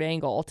awkward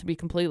angle, to be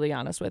completely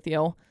honest with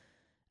you.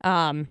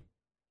 I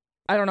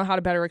don't know how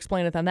to better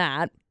explain it than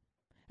that.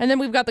 And then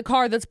we've got the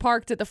car that's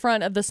parked at the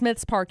front of the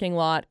Smith's parking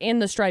lot in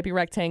the stripy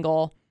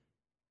rectangle.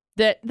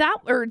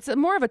 Or it's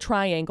more of a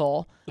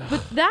triangle.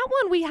 But that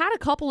one, we had a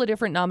couple of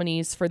different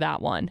nominees for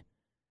that one.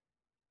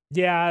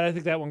 Yeah, I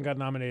think that one got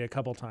nominated a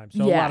couple times.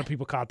 So a lot of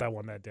people caught that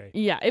one that day.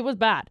 Yeah, it was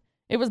bad.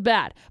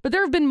 But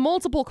there have been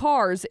multiple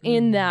cars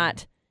in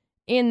that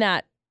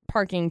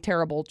parking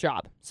terrible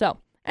job. So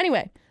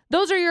anyway,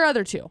 those are your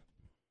other two.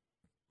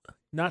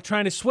 Not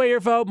trying to sway your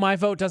vote. My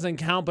vote doesn't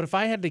count. But if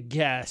I had to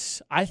guess,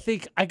 I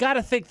got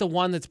to think the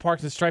one that's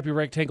parked in the stripy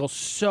rectangle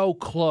so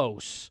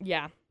close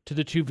to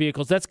the two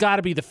vehicles, that's got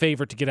to be the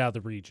favorite to get out of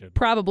the region.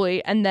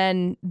 Probably. And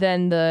then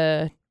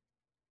the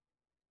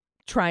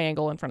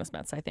triangle in front of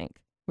Smith's, I think,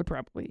 would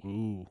probably.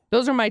 Ooh.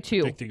 Those are my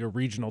two. Predicting a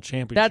regional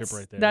championship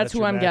right there. That's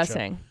who I'm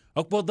guessing.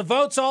 Oh, well, the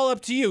vote's all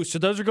up to you. So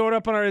those are going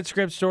up on our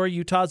Instagram story,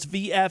 Utah's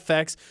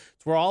VFX.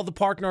 It's where all the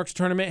Park Narcs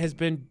tournament has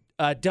been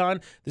done.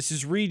 This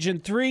is Region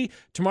 3.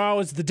 Tomorrow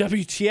is the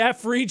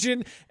WTF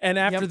region. And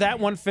after that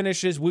one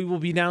finishes, we will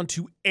be down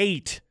to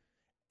 8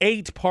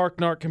 Park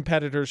Narc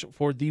competitors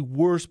for the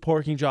worst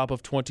parking job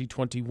of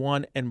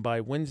 2021. And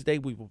by Wednesday,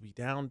 we will be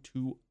down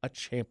to a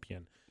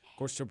champion. Of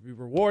course, there will be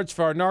rewards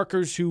for our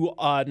narkers who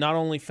not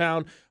only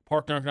found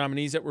Park Narc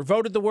nominees that were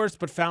voted the worst,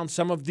 but found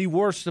some of the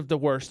worst of the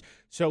worst.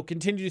 So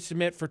continue to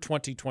submit for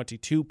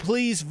 2022.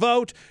 Please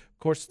vote. Of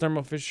course,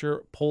 Thermo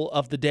Fisher poll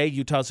of the day,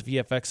 Utah's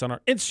VFX on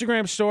our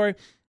Instagram story.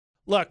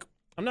 Look,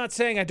 I'm not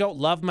saying I don't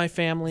love my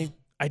family.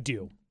 I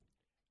do.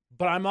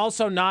 But I'm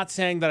also not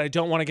saying that I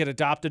don't want to get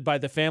adopted by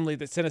the family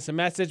that sent us a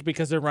message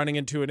because they're running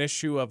into an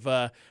issue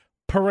of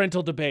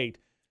parental debate.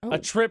 A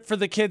trip for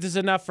the kids is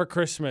enough for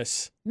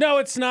Christmas. No,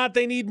 it's not.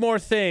 They need more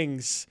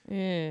things.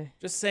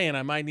 Just saying,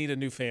 I might need a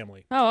new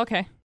family. Oh,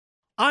 okay.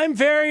 I'm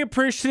very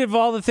appreciative of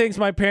all the things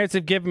my parents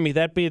have given me.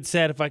 That being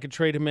said, if I could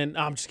trade them in,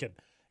 I'm just kidding.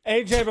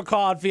 AJ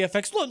McCall at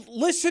VFX. Look,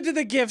 listen to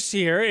the gifts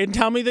here and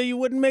tell me that you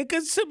wouldn't make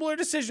a similar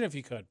decision if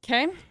you could.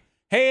 Okay.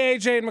 Hey,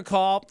 AJ and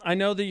McCall. I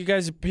know that you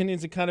guys'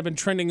 opinions have kind of been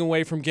trending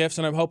away from gifts,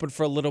 and I'm hoping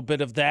for a little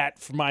bit of that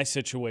for my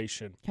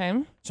situation.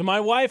 Okay. So my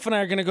wife and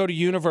I are going to go to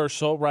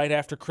Universal right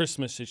after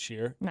Christmas this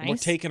year. Nice. We're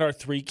taking our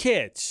 3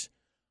 kids.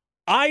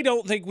 I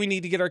don't think we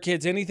need to get our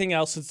kids anything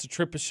else since the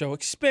trip is so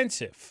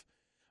expensive.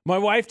 My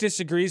wife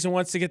disagrees and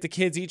wants to get the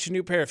kids each a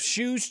new pair of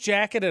shoes,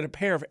 jacket, and a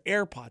pair of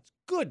AirPods.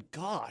 Good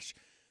gosh.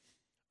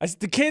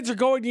 The kids are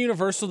going to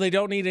Universal. They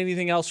don't need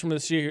anything else from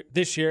this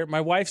year. My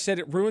wife said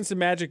it ruins the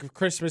magic of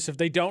Christmas if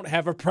they don't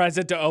have a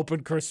present to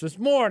open Christmas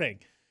morning.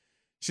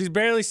 She's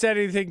barely said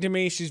anything to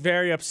me. She's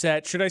very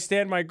upset. Should I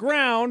stand my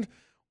ground,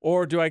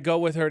 or do I go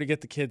with her to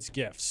get the kids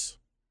gifts?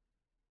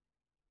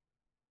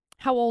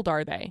 How old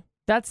are they?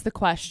 That's the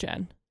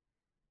question.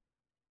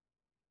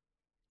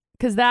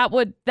 Because that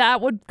would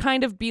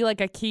kind of be like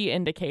a key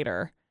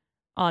indicator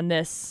on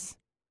this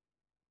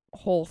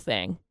whole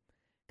thing.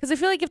 Because I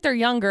feel like if they're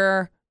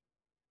younger,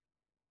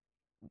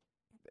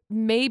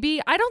 maybe.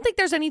 I don't think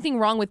there's anything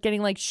wrong with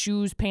getting like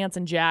shoes, pants,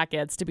 and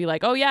jackets to be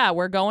like, oh yeah,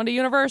 we're going to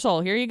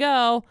Universal. Here you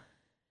go.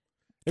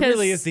 It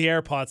really is the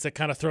AirPods that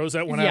kind of throws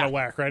that one out of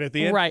whack right at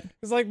the end. Right.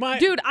 It's like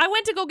Dude, I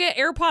went to go get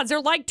AirPods. They're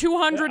like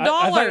 $200.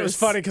 I thought it was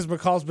funny because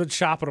McCall's been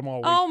shopping them all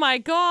week. Oh my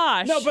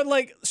gosh. No, but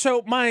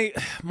so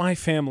my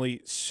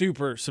family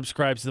super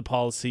subscribes to the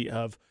policy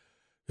of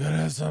you gotta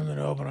have something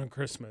to open on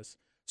Christmas.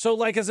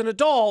 So as an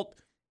adult,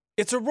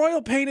 it's a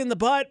royal pain in the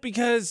butt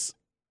because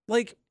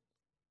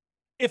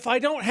if I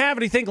don't have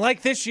anything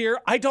like this year,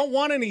 I don't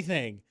want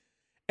anything.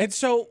 And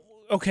so,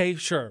 okay,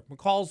 sure,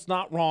 McCall's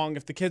not wrong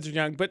if the kids are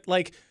young, but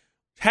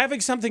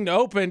having something to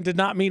open did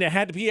not mean it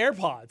had to be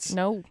AirPods.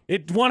 No.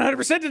 It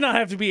 100% did not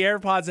have to be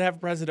AirPods to have a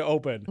present to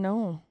open.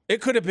 No.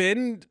 It could have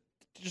been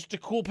just a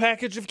cool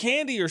package of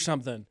candy or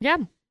something. Yeah.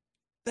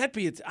 That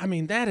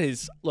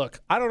is, look,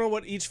 I don't know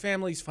what each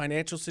family's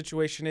financial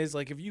situation is.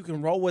 If you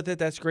can roll with it,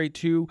 that's great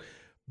too.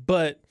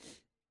 But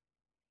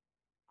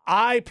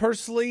I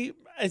personally,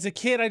 as a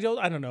kid, I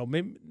don't know,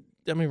 maybe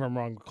I'm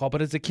wrong, McCall,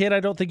 but as a kid, I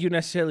don't think you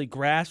necessarily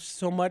grasp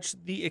so much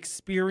the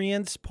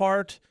experience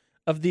part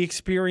of the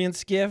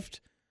experience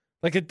gift.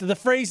 The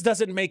phrase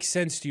doesn't make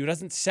sense to you. It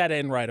doesn't set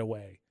in right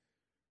away,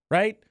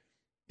 right?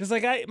 Because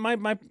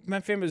my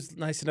family was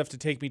nice enough to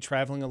take me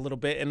traveling a little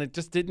bit, and it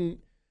just didn't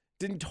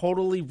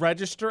totally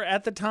register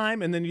at the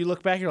time. And then you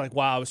look back, you're like,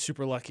 wow, I was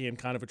super lucky and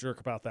kind of a jerk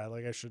about that.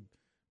 I should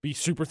be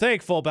super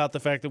thankful about the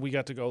fact that we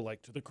got to go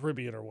to the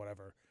Caribbean or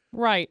whatever.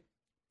 Right.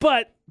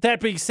 But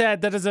that being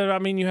said, that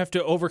doesn't mean you have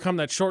to overcome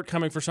that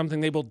shortcoming for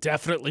something they will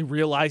definitely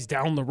realize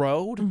down the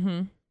road.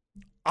 Mm-hmm.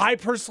 I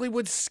personally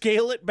would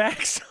scale it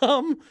back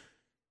some.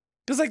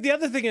 Because the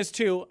other thing is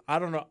too, I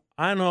don't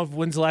know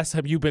when's the last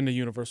time you've been to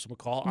Universal,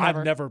 McCall. Never.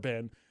 I've never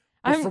been.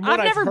 I've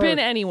never been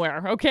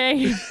anywhere,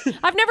 okay?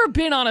 I've never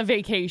been on a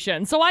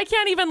vacation, so I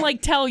can't even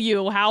tell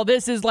you how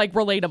this is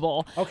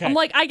relatable. Okay. I'm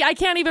I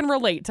can't even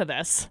relate to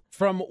this.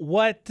 From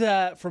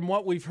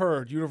what we've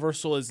heard,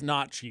 Universal is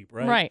not cheap,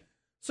 right? Right.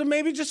 So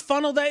maybe just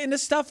funnel that into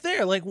stuff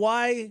there.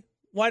 Why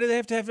do they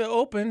have to have it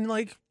open?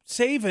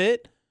 Save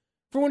it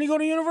for when you go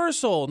to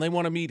Universal and they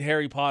want to meet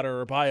Harry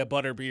Potter or buy a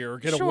butterbeer or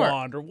get a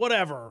wand or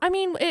whatever. I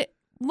mean,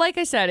 like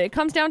I said, it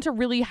comes down to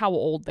really how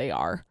old they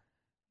are.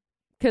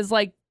 Because,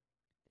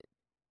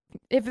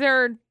 if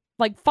they're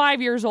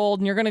 5 years old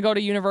and you're going to go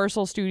to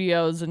Universal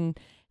Studios and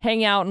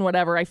hang out and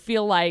whatever, I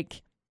feel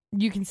like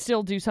you can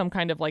still do some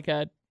kind of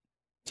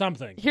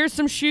something. Here's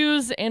some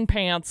shoes and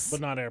pants.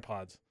 But not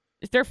AirPods.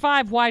 If they're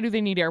 5, why do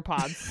they need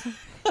AirPods?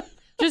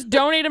 Just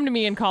donate them to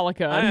me and call it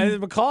good.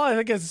 McCall, I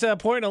think it's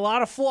pointing a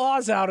lot of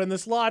flaws out in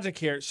this logic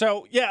here.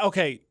 So, yeah,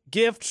 okay.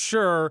 Gift,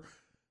 sure.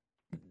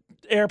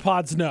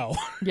 AirPods, no.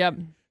 Yep.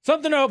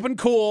 Something open,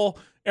 cool.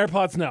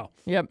 AirPods, no.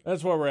 Yep.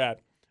 That's where we're at.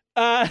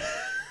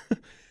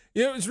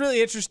 It's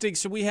really interesting.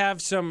 So we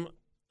have some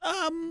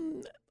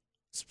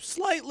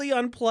slightly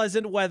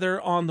unpleasant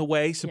weather on the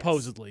way,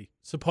 supposedly,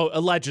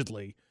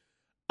 allegedly.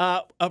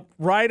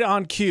 Right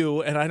on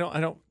cue, and I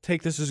don't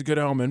take this as a good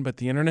omen, but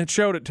the internet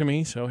showed it to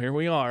me, so here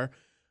we are.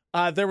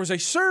 There was a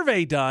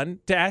survey done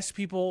to ask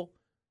people,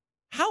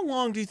 how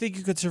long do you think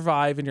you could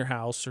survive in your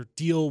house or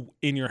deal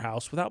in your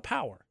house without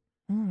power?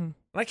 Mm.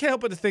 And I can't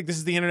help but to think this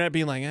is the internet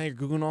being like, hey, you're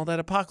Googling all that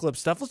apocalypse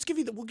stuff. We'll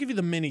give you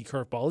the mini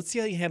curveball. Let's see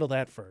how you handle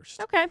that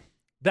first. Okay.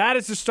 That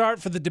is the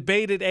start for the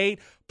debate at 8.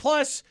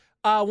 Plus,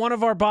 one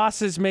of our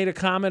bosses made a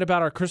comment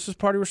about our Christmas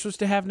party we're supposed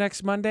to have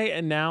next Monday,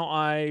 and now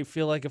I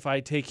feel like if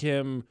I take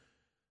him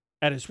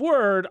at his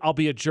word, I'll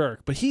be a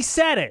jerk. But he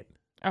said it.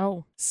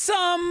 Oh.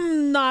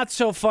 Some not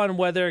so fun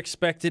weather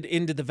expected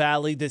into the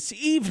valley this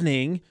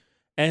evening.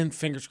 And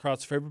fingers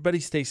crossed for everybody.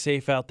 Stay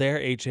safe out there.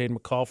 AJ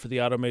and McCall for the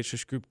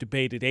Automakers Group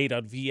debate at 8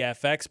 on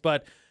VFX.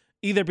 But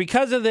either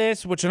because of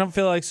this, which I don't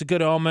feel like is a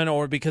good omen,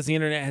 or because the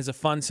internet has a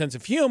fun sense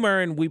of humor,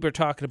 and we were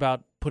talking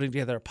about putting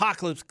together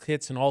apocalypse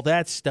kits and all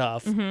that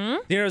stuff. Mm-hmm.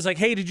 The internet was like,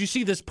 hey, did you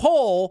see this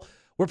poll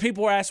where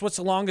people were asked what's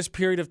the longest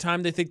period of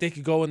time they think they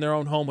could go in their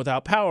own home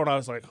without power? And I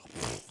was like,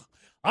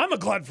 I'm a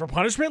glutton for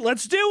punishment.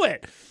 Let's do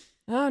it.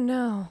 Oh,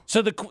 no.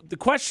 So the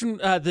question,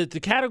 the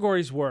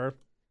categories were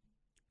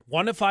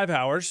 1 to 5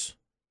 hours,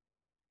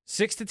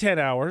 6 to 10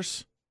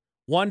 hours,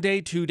 1 day,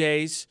 2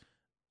 days,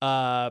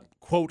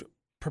 quote,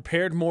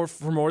 prepared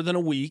for more than a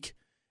week.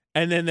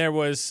 And then there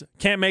was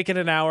can't make it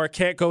an hour,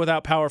 can't go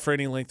without power for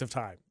any length of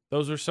time.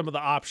 Those are some of the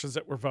options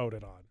that were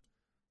voted on.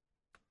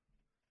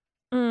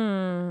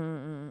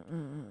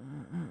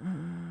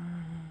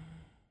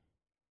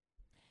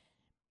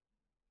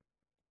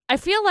 I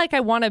feel like I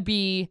want to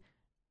be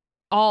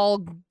all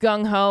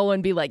gung-ho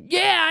and be like,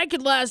 yeah, I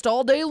could last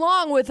all day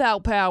long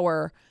without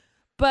power.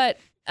 But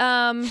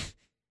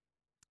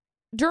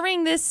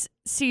during this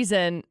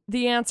season,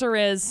 the answer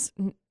is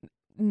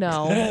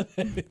no. Yeah,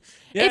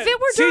 if it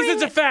were during,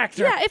 season's a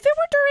factor. Yeah, if it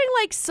were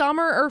during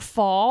summer or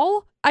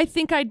fall, I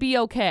think I'd be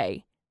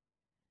okay.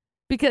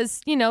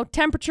 Because,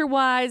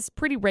 temperature-wise,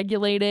 pretty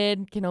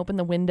regulated, can open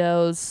the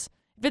windows.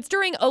 If it's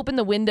during open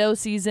the window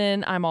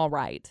season, I'm all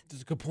right.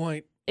 That's a good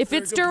point. If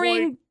it's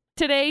during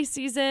today's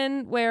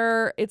season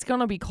where it's going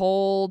to be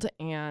cold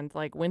and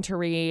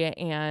wintry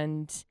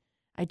and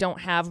I don't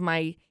have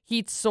my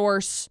heat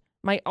source,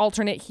 my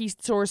alternate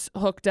heat source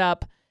hooked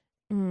up,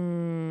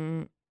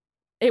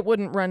 It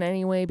wouldn't run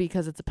anyway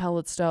because it's a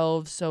pellet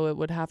stove, so it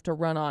would have to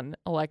run on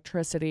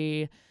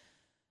electricity.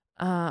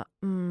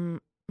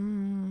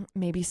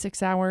 Maybe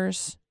 6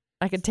 hours.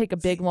 I could take a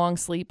big long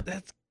sleep.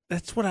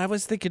 That's what I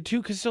was thinking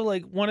too. Because so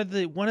like one of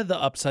the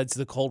upsides of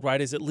the cold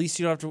ride is at least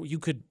you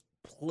could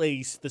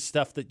place the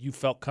stuff that you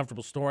felt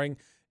comfortable storing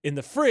in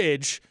the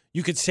fridge.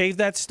 You could save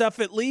that stuff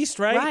at least,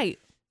 right? Right.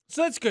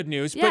 So that's good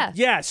news. Yeah. But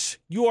yes,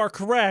 you are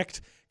correct.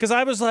 Because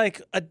I was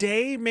like a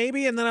day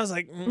maybe, and then I was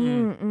like,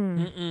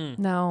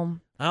 No.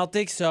 I don't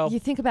think so. You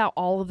think about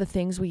all of the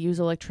things we use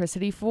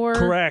electricity for.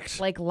 Correct.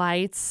 Like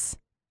lights.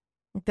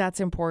 That's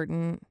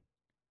important.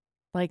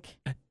 Like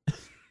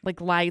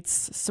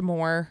lights, some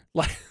more.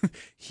 Like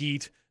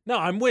heat. No,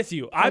 I'm with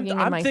you. Plugging in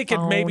I'm my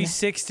thinking maybe phone.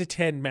 6 to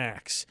 10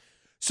 max.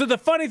 So the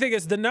funny thing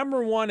is the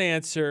number one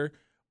answer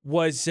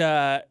was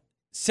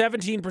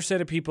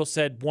 17% of people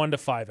said 1 to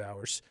 5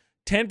 hours.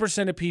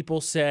 10% of people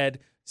said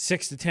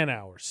 6 to 10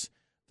 hours.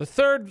 The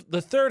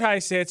third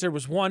highest answer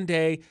was 1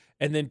 day,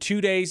 and then 2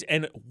 days,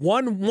 and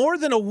one more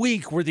than a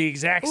week were the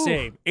exact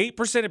same.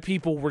 8% of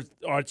people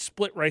are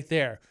split right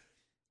there.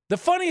 The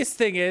funniest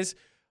thing is,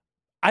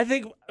 I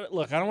think,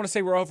 look, I don't want to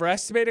say we're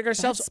overestimating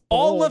ourselves. That's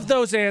All bold. of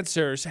those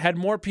answers had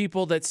more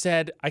people that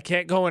said, I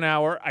can't go an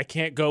hour, I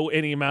can't go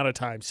any amount of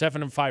time,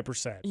 7 and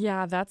 5%.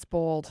 Yeah, that's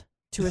bold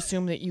to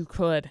assume that you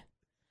could.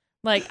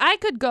 Like, I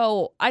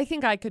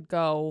think I could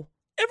go.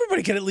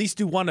 Everybody can at least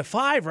do 1 to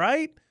 5,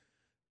 right?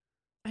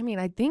 I mean,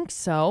 I think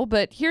so,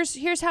 but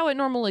here's how it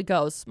normally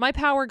goes. My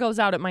power goes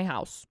out at my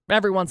house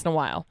every once in a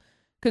while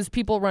because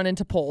people run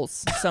into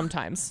poles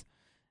sometimes.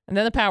 And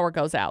then the power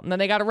goes out, and then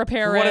they got to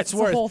repair it. It's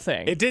the whole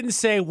thing. It didn't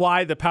say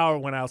why the power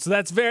went out, so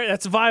that's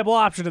a viable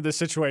option in this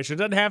situation. It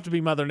doesn't have to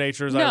be Mother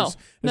Nature, as I was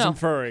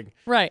inferring.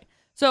 Right.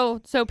 So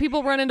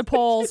people run into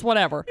poles,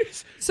 whatever.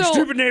 So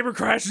stupid neighbor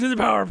crashed into the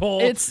power pole.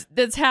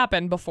 It's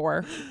happened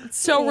before. It's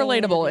so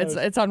relatable.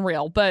 It's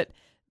unreal. But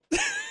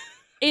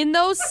in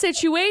those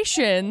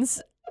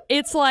situations,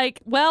 it's like,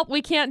 well,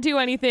 we can't do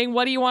anything.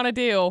 What do you want to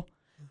do?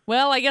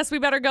 Well, I guess we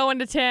better go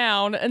into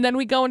town. And then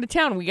we go into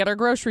town. We get our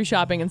grocery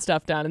shopping and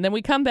stuff done. And then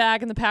we come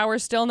back and the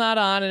power's still not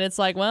on. And it's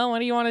like, well, what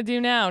do you want to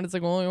do now? And it's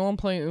like, well, you want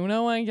to play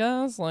Uno, I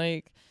guess?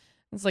 Like,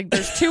 it's like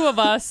there's 2 of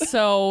us,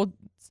 so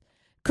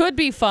could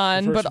be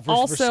fun, but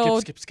also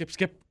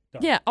skip.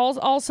 Done. Yeah,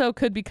 also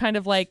could be kind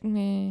of like,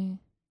 meh.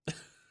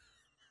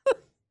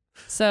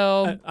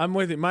 So I'm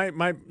with you.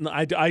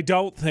 I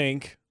don't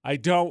think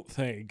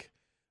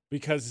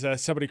because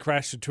somebody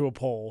crashed into a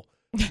pole.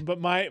 But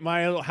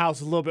my house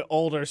is a little bit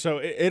older, so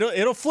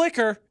it'll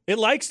flicker. It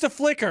likes to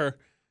flicker.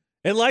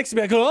 It likes to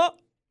be like, oh.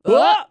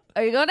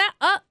 Are you going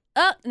to?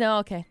 No,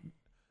 okay.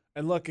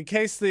 And look, in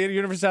case the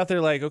universe out there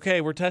like,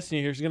 okay, we're testing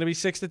you here. It's going to be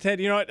 6 to 10.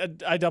 You know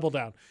what? I double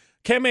down.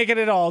 Can't make it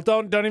at all.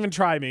 Don't even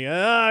try me.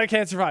 I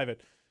can't survive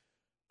it.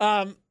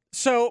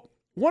 So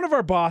one of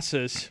our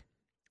bosses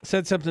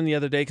said something the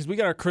other day because we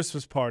got our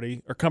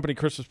company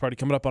Christmas party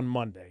coming up on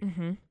Monday.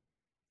 Mm-hmm.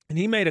 And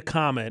he made a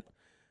comment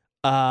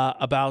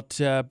about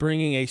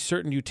bringing a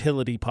certain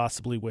utility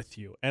possibly with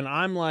you. And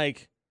I'm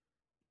like,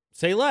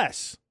 say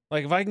less.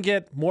 Like, if I can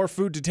get more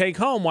food to take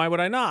home, why would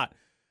I not?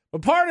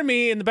 But part of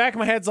me in the back of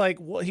my head's like,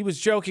 well, he was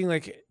joking.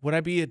 Like, would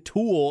I be a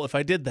tool if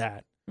I did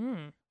that?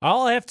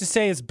 All I have to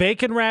say is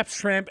bacon wrapped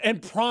shrimp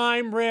and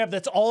prime rib.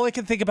 That's all I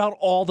can think about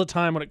all the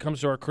time when it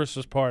comes to our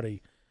Christmas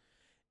party.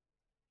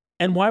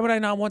 And why would I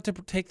not want to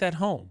take that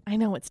home? I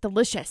know, it's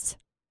delicious.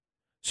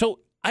 So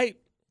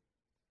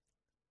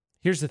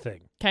here's the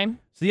thing. Okay.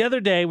 So the other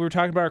day we were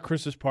talking about our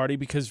Christmas party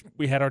because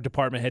we had our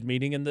department head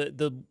meeting, and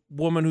the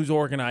woman who's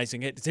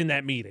organizing it is in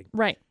that meeting.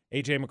 Right.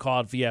 AJ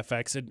McCall at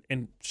VFX,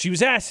 and she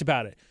was asked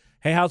about it.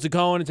 Hey, how's it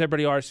going? Is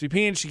everybody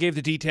RSVP? And she gave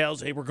the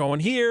details. Hey, we're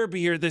going here,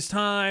 be here this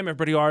time,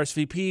 everybody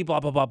RSVP,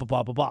 blah, blah, blah, blah,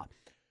 blah, blah, blah.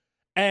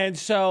 And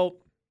so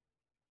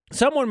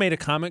someone made a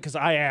comment because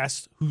I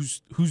asked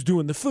who's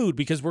doing the food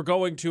because we're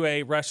going to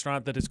a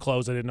restaurant that is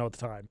closed. I didn't know at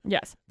the time.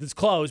 Yes. It's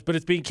closed, but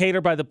it's being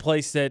catered by the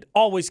place that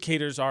always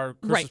caters our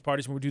Christmas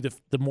parties when we do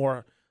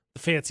the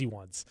fancy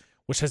ones,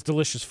 which has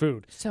delicious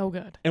food. So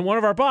good. And one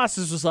of our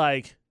bosses was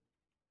like,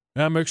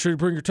 make sure you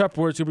bring your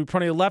Tupperware. It's going to be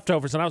plenty of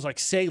leftovers. And I was like,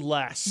 say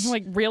less. I'm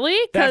like, really?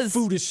 That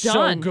food is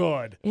so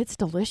good. It's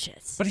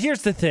delicious. But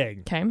here's the thing.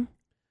 Okay.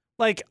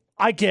 Like,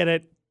 I get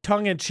it,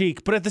 tongue in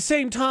cheek. But at the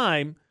same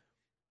time,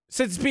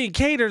 since it's being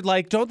catered,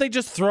 like, don't they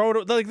just throw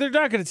it? Like, they're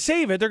not going to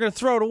save it. They're going to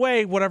throw it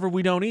away, whatever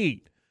we don't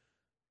eat.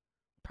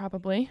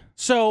 Probably.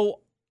 So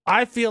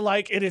I feel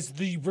like it is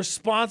the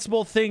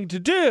responsible thing to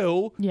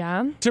do.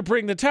 Yeah. To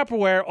bring the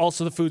Tupperware.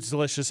 Also, the food's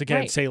delicious.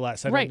 Again, say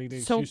less. I don't need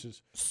any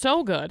excuses.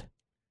 So good.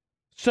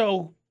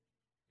 So,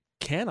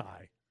 can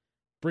I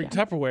bring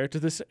Tupperware to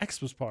this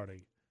Xmas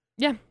party?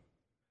 Yeah.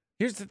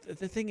 Here's the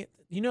thing.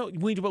 You know,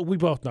 we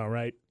both know,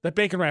 right? That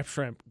bacon wrapped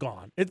shrimp,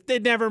 gone.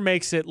 It never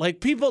makes it. Like,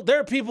 there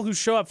are people who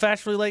show up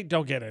fashionably late,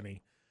 don't get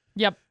any.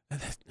 Yep.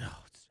 It's so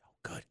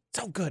good.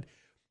 So good.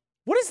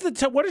 What is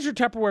your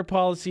Tupperware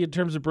policy in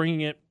terms of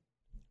bringing it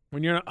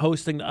when you're not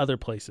hosting to other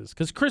places?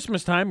 Because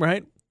Christmas time,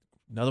 right?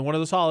 Another one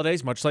of those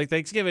holidays, much like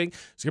Thanksgiving,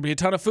 there's going to be a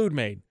ton of food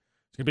made.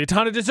 There's going to be a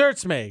ton of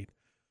desserts made.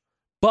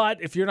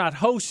 But if you're not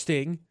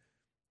hosting,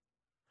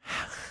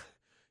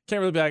 can't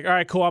really be like, all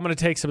right, cool, I'm going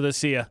to take some of this.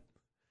 See ya.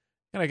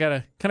 Kind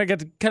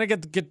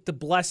of get the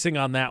blessing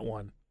on that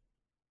one.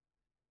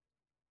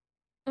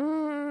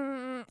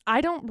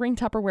 I don't bring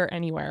Tupperware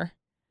anywhere.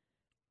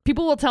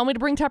 People will tell me to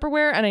bring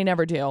Tupperware, and I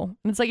never do. And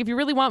it's like, if you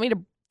really want me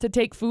to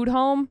take food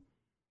home,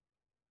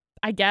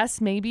 I guess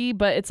maybe,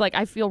 but it's like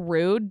I feel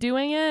rude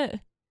doing it,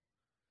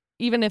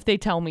 even if they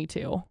tell me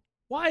to.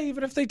 Why,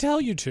 even if they tell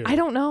you to? I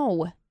don't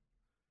know.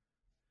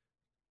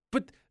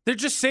 But they're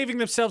just saving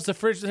themselves the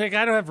fridge. They're like,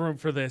 I don't have room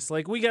for this.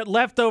 Like, we got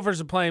leftovers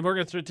of playing. We're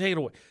going to take it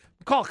away.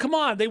 McCall, come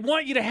on. They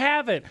want you to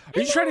have it.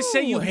 Are you trying to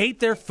say you hate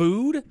their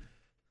food?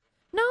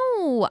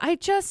 No, I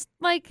just,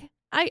 like,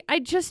 I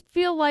just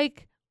feel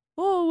like,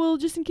 oh, well,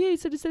 just in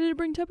case, I decided to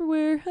bring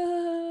Tupperware.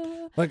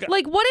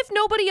 Like, what if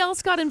nobody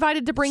else got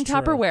invited to bring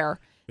Tupperware?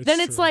 Then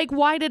it's like,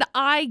 why did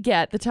I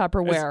get the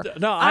Tupperware?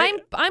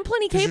 I'm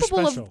plenty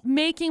capable of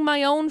making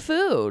my own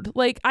food.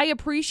 Like, I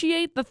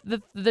appreciate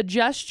the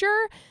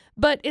gesture,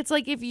 but it's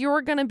like, if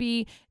you're gonna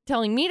be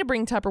telling me to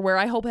bring Tupperware,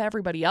 I hope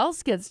everybody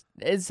else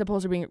is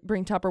supposed to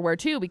bring Tupperware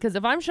too. Because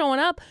if I'm showing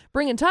up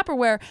bringing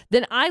Tupperware,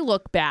 then I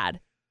look bad.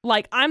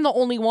 Like, I'm the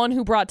only one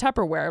who brought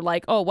Tupperware.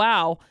 Like, oh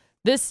wow,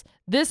 this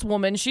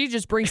woman, she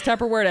just brings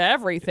Tupperware to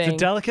everything. It's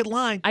a delicate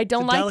line. I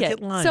don't like it.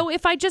 So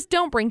if I just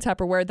don't bring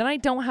Tupperware, then I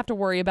don't have to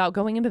worry about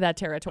going into that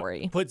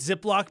territory. Put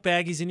Ziploc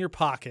baggies in your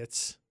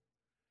pockets.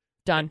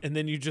 Done. And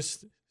then you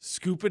just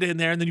scoop it in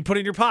there, and then you put it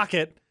in your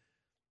pocket,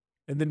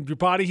 and then your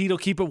body heat will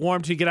keep it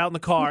warm till you get out in the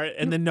car,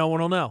 and then no one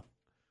will know.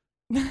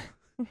 You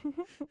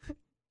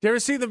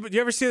ever see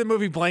the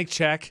movie Blank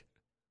Check?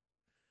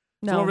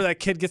 No. The one where that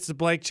kid gets the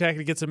blank check and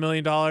he gets $1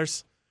 million? I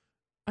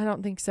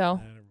don't think so.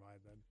 Never mind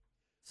then.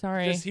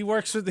 Sorry.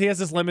 He has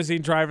this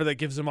limousine driver that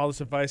gives him all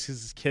this advice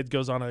because his kid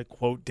goes on a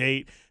quote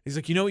date. He's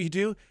like, you know what you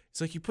do?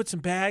 It's like you put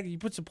some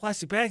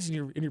plastic bags in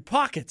your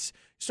pockets.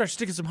 You start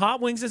sticking some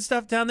hot wings and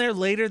stuff down there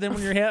later. Then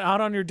when you're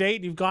out on your date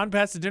and you've gone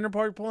past the dinner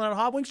party pulling out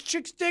hot wings,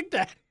 chicks dig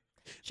that.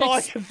 That's all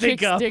I can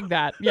think of. Chicks dig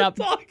that. Yep.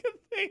 That's all I can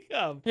think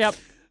of. Yep.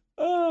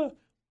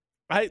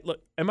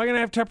 Look, am I going to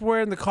have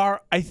Tupperware in the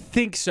car? I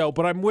think so,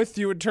 but I'm with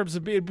you in terms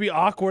of it'd be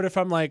awkward if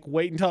I'm like,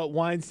 wait until it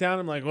winds down.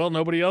 I'm like, well,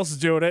 nobody else is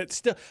doing it.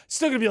 Still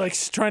going to be like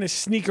trying to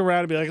sneak around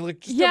and be like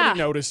just nobody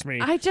noticed me.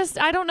 I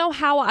don't know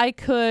how I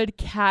could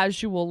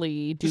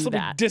casually do just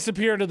that.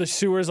 Disappear into the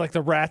sewers like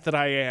the rat that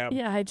I am.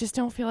 Yeah, I just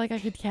don't feel like I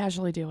could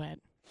casually do it.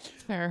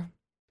 Fair.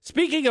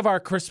 Speaking of our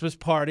Christmas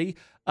party,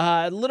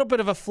 a little bit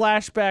of a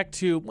flashback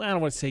to, I don't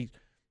want to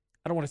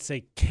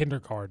say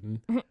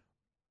kindergarten.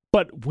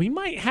 But we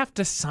might have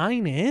to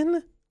sign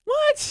in?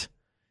 What?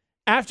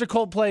 After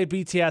Coldplay at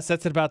BTS,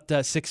 that's in about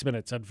 6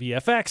 minutes on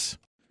VFX.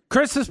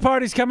 Christmas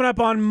party's coming up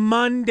on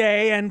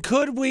Monday, and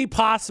could we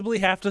possibly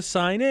have to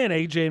sign in?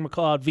 AJ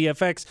McCall at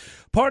VFX.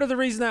 Part of the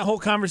reason that whole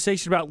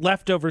conversation about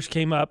leftovers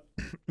came up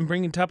and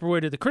bringing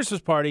Tupperware to the Christmas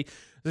party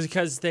is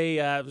because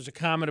there's a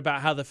comment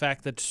about how the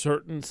fact that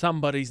certain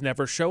somebodies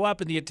never show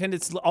up and the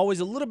attendance is always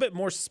a little bit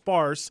more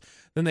sparse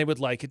than they would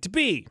like it to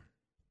be.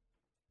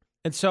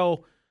 And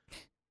so,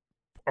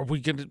 are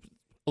we going to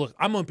look?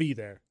 I'm going to be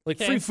there. Like,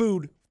 free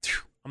food.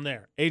 I'm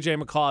there.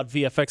 AJ McCall at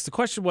VFX. The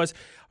question was,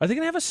 are they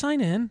going to have a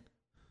sign in?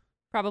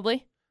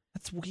 Probably.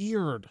 That's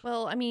weird.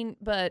 Well, I mean,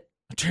 but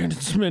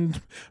attendance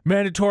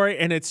mandatory,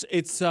 and it's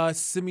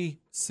semi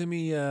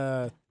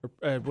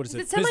what is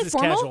it? Business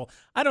casual.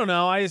 I don't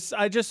know. I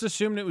just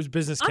assumed it was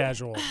business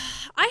casual.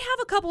 I have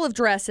a couple of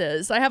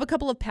dresses. I have a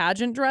couple of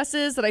pageant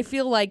dresses that I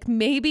feel like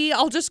maybe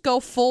I'll just go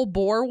full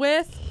bore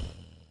with.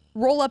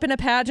 Roll up in a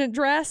pageant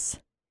dress.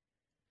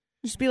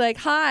 Just be like,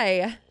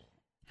 hi,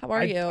 how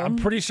are you? I'm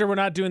pretty sure we're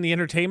not doing the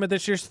entertainment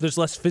this year, so there's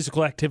less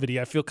physical activity.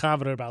 I feel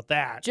confident about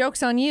that.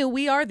 Joke's on you.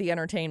 We are the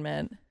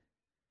entertainment.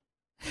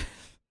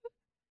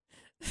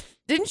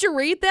 Didn't you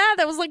read that?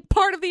 That was like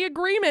part of the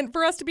agreement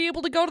for us to be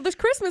able to go to this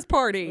Christmas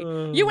party.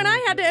 You and I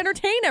had to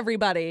entertain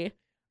everybody.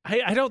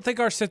 I don't think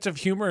our sense of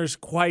humor is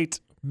quite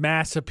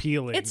mass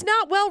appealing. It's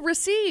not well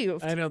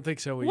received. I don't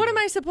think so either. What am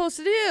I supposed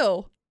to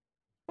do?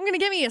 I'm going to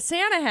get me a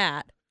Santa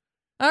hat.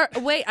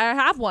 Wait, I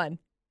have one.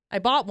 I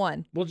bought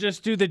one. We'll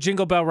just do the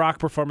Jingle Bell Rock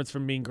performance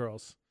from Mean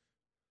Girls.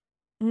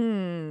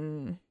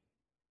 Okay.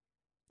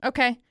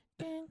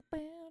 Jingle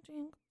bell,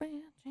 jingle bell,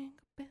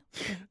 jingle bell.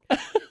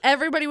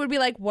 Everybody would be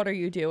like, what are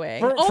you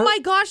doing? Oh my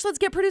gosh, let's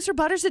get producer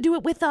Butters to do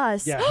it with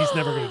us. Yeah, he's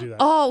never going to do that.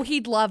 Oh,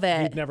 he'd love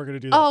it. He's never going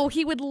to do that. Oh,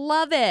 he would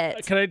love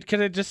it.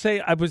 Can I just say,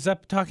 I was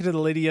up talking to the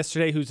lady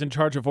yesterday who's in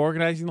charge of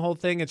organizing the whole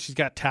thing, and she's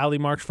got tally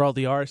marks for all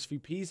the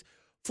RSVPs.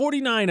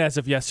 49 as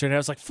of yesterday. I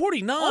was like,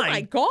 49? Oh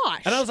my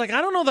gosh. And I was like, I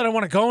don't know that I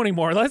want to go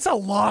anymore. That's a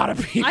lot of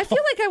people. I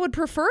feel like I would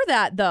prefer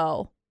that,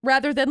 though,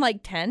 rather than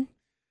like 10.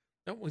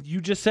 Well, you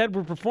just said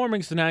we're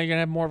performing, so now you're going to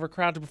have more of a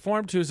crowd to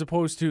perform to as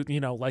opposed to,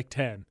 like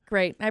 10.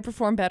 Great. I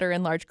perform better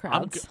in large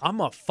crowds. I'm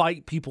going to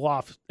fight people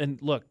off. And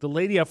look, the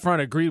lady up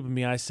front agreed with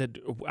me. I said,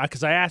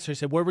 because I asked her, I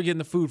said, where are we getting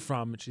the food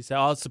from? And she said,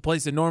 oh, it's the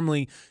place that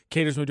normally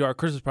caters when we do our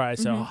Christmas party. I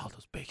said, oh,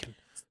 those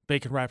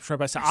bacon wrapped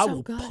shrimp. I said, I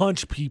will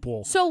punch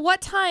people. So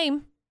what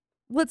time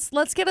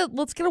let's get a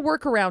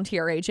workaround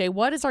here, AJ.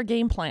 What is our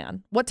game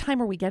plan? What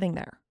time are we getting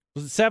there?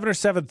 Was it 7 or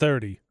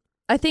 7:30?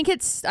 I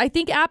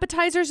think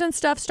appetizers and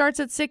stuff starts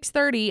at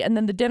 6:30, and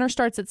then the dinner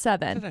starts at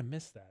 7. How did I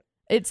miss that?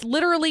 It's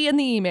literally in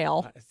the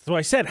email. So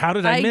I said, how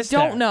did I miss that?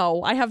 I don't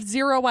know. I have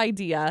zero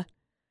idea.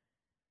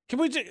 Can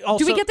we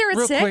also, do we get there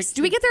at 6? Quick,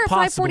 do we get there at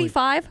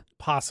 5:45?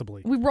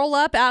 Possibly. We roll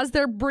up as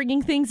they're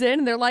bringing things in,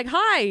 and they're like,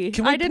 "Hi,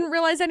 I didn't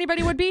realize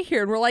anybody would be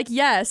here." And we're like,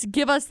 "Yes,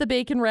 give us the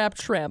bacon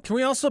wrapped shrimp." Can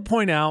we also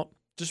point out,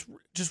 just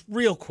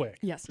real quick?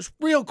 Yes. Just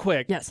real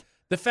quick. Yes.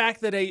 The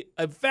fact that a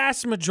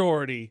vast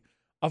majority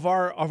of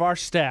our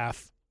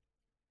staff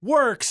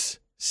works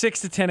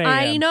 6 to 10 a.m.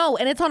 I know,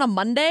 and it's on a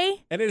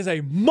Monday. And it is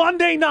a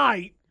Monday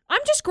night.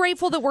 I'm just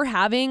grateful that we're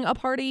having a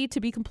party, to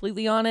be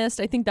completely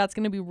honest. I think that's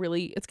going to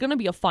be it's going to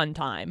be a fun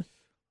time.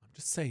 I'm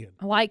just saying.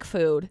 I like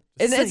food.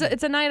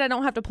 It's a night I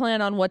don't have to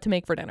plan on what to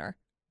make for dinner.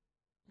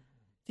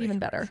 It's even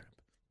better.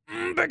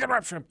 Bacon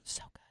wrapped shrimp.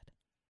 So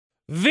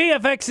good.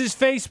 VFX's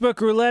Facebook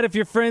roulette. If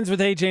you're friends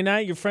with AJ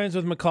Knight, you're friends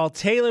with McCall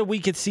Taylor, we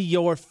could see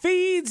your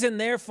feeds and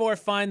therefore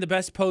find the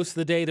best post of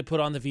the day to put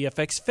on the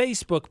VFX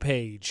Facebook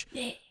page.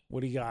 Yeah.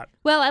 What do you got?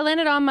 Well, I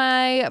landed on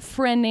my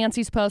friend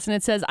Nancy's post, and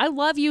it says, I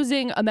love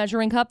using a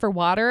measuring cup for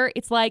water.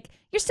 It's like,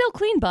 you're still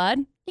clean, bud.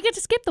 You get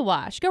to skip the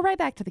wash. Go right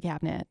back to the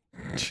cabinet.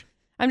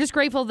 I'm just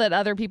grateful that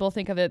other people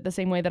think of it the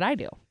same way that I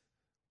do.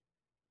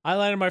 I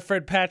landed my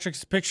friend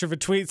Patrick's picture of a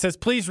tweet. It says,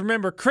 please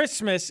remember,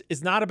 Christmas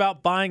is not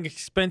about buying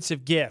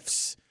expensive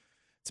gifts.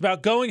 It's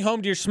about going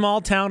home to your small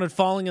town and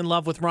falling in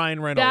love with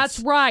Ryan Reynolds. That's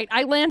right.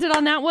 I landed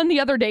on that one the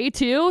other day,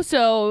 too.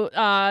 So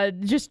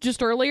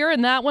just earlier,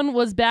 and that one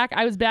was back.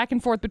 I was back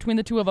and forth between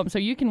the two of them. So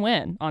you can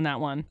win on that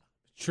one.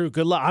 True.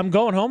 Good luck. I'm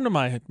going home to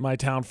my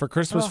town for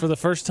Christmas for the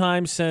first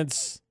time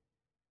since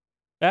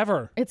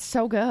ever. It's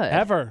so good.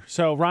 Ever.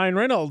 So Ryan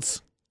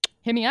Reynolds.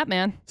 Hit me up,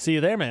 man. See you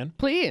there, man.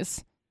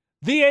 Please.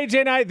 The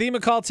AJ Knight, the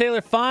McCall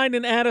Taylor. Find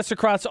and add us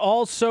across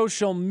all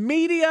social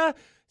media.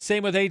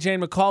 Same with AJ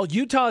and McCall.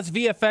 Utah's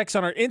VFX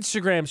on our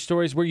Instagram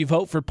stories where you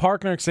vote for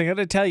partner. Because I got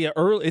to tell you,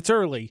 it's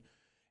early.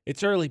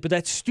 It's early. But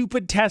that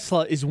stupid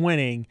Tesla is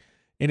winning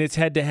in its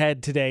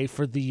head-to-head today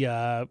for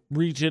the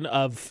region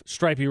of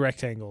stripy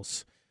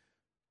rectangles.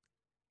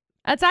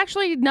 That's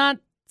actually not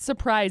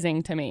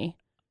surprising to me.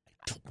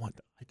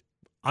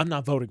 I'm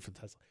not voting for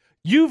Tesla.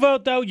 You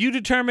vote, though. You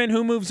determine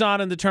who moves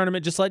on in the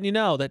tournament. Just letting you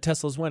know that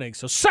Tesla's winning.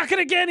 So suck it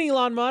again,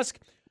 Elon Musk.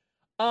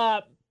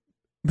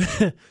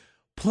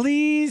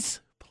 Please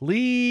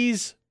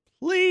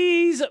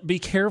be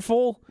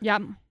careful.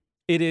 Yep.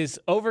 It is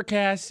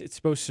overcast. It's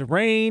supposed to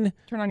rain.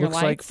 Turn on your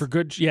lights. Looks like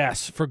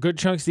for good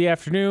chunks of the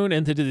afternoon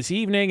and into this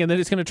evening, and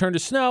then it's going to turn to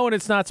snow, and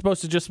it's not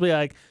supposed to just be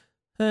like,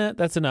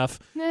 that's enough.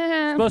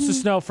 It's supposed to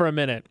snow for a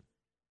minute.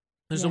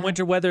 There's a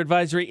winter weather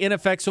advisory in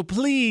effect, so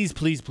please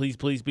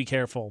be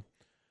careful.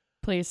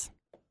 Please.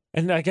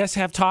 And I guess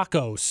have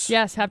tacos.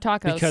 Yes, have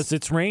tacos. Because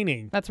it's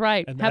raining. That's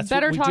right. And have that's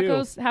better what we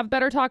tacos. do. Have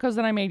better tacos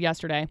than I made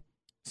yesterday.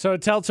 So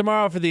until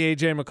tomorrow for the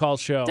AJ McCall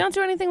Show. Don't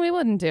do anything we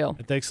wouldn't do.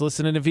 And thanks for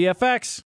listening to VFX.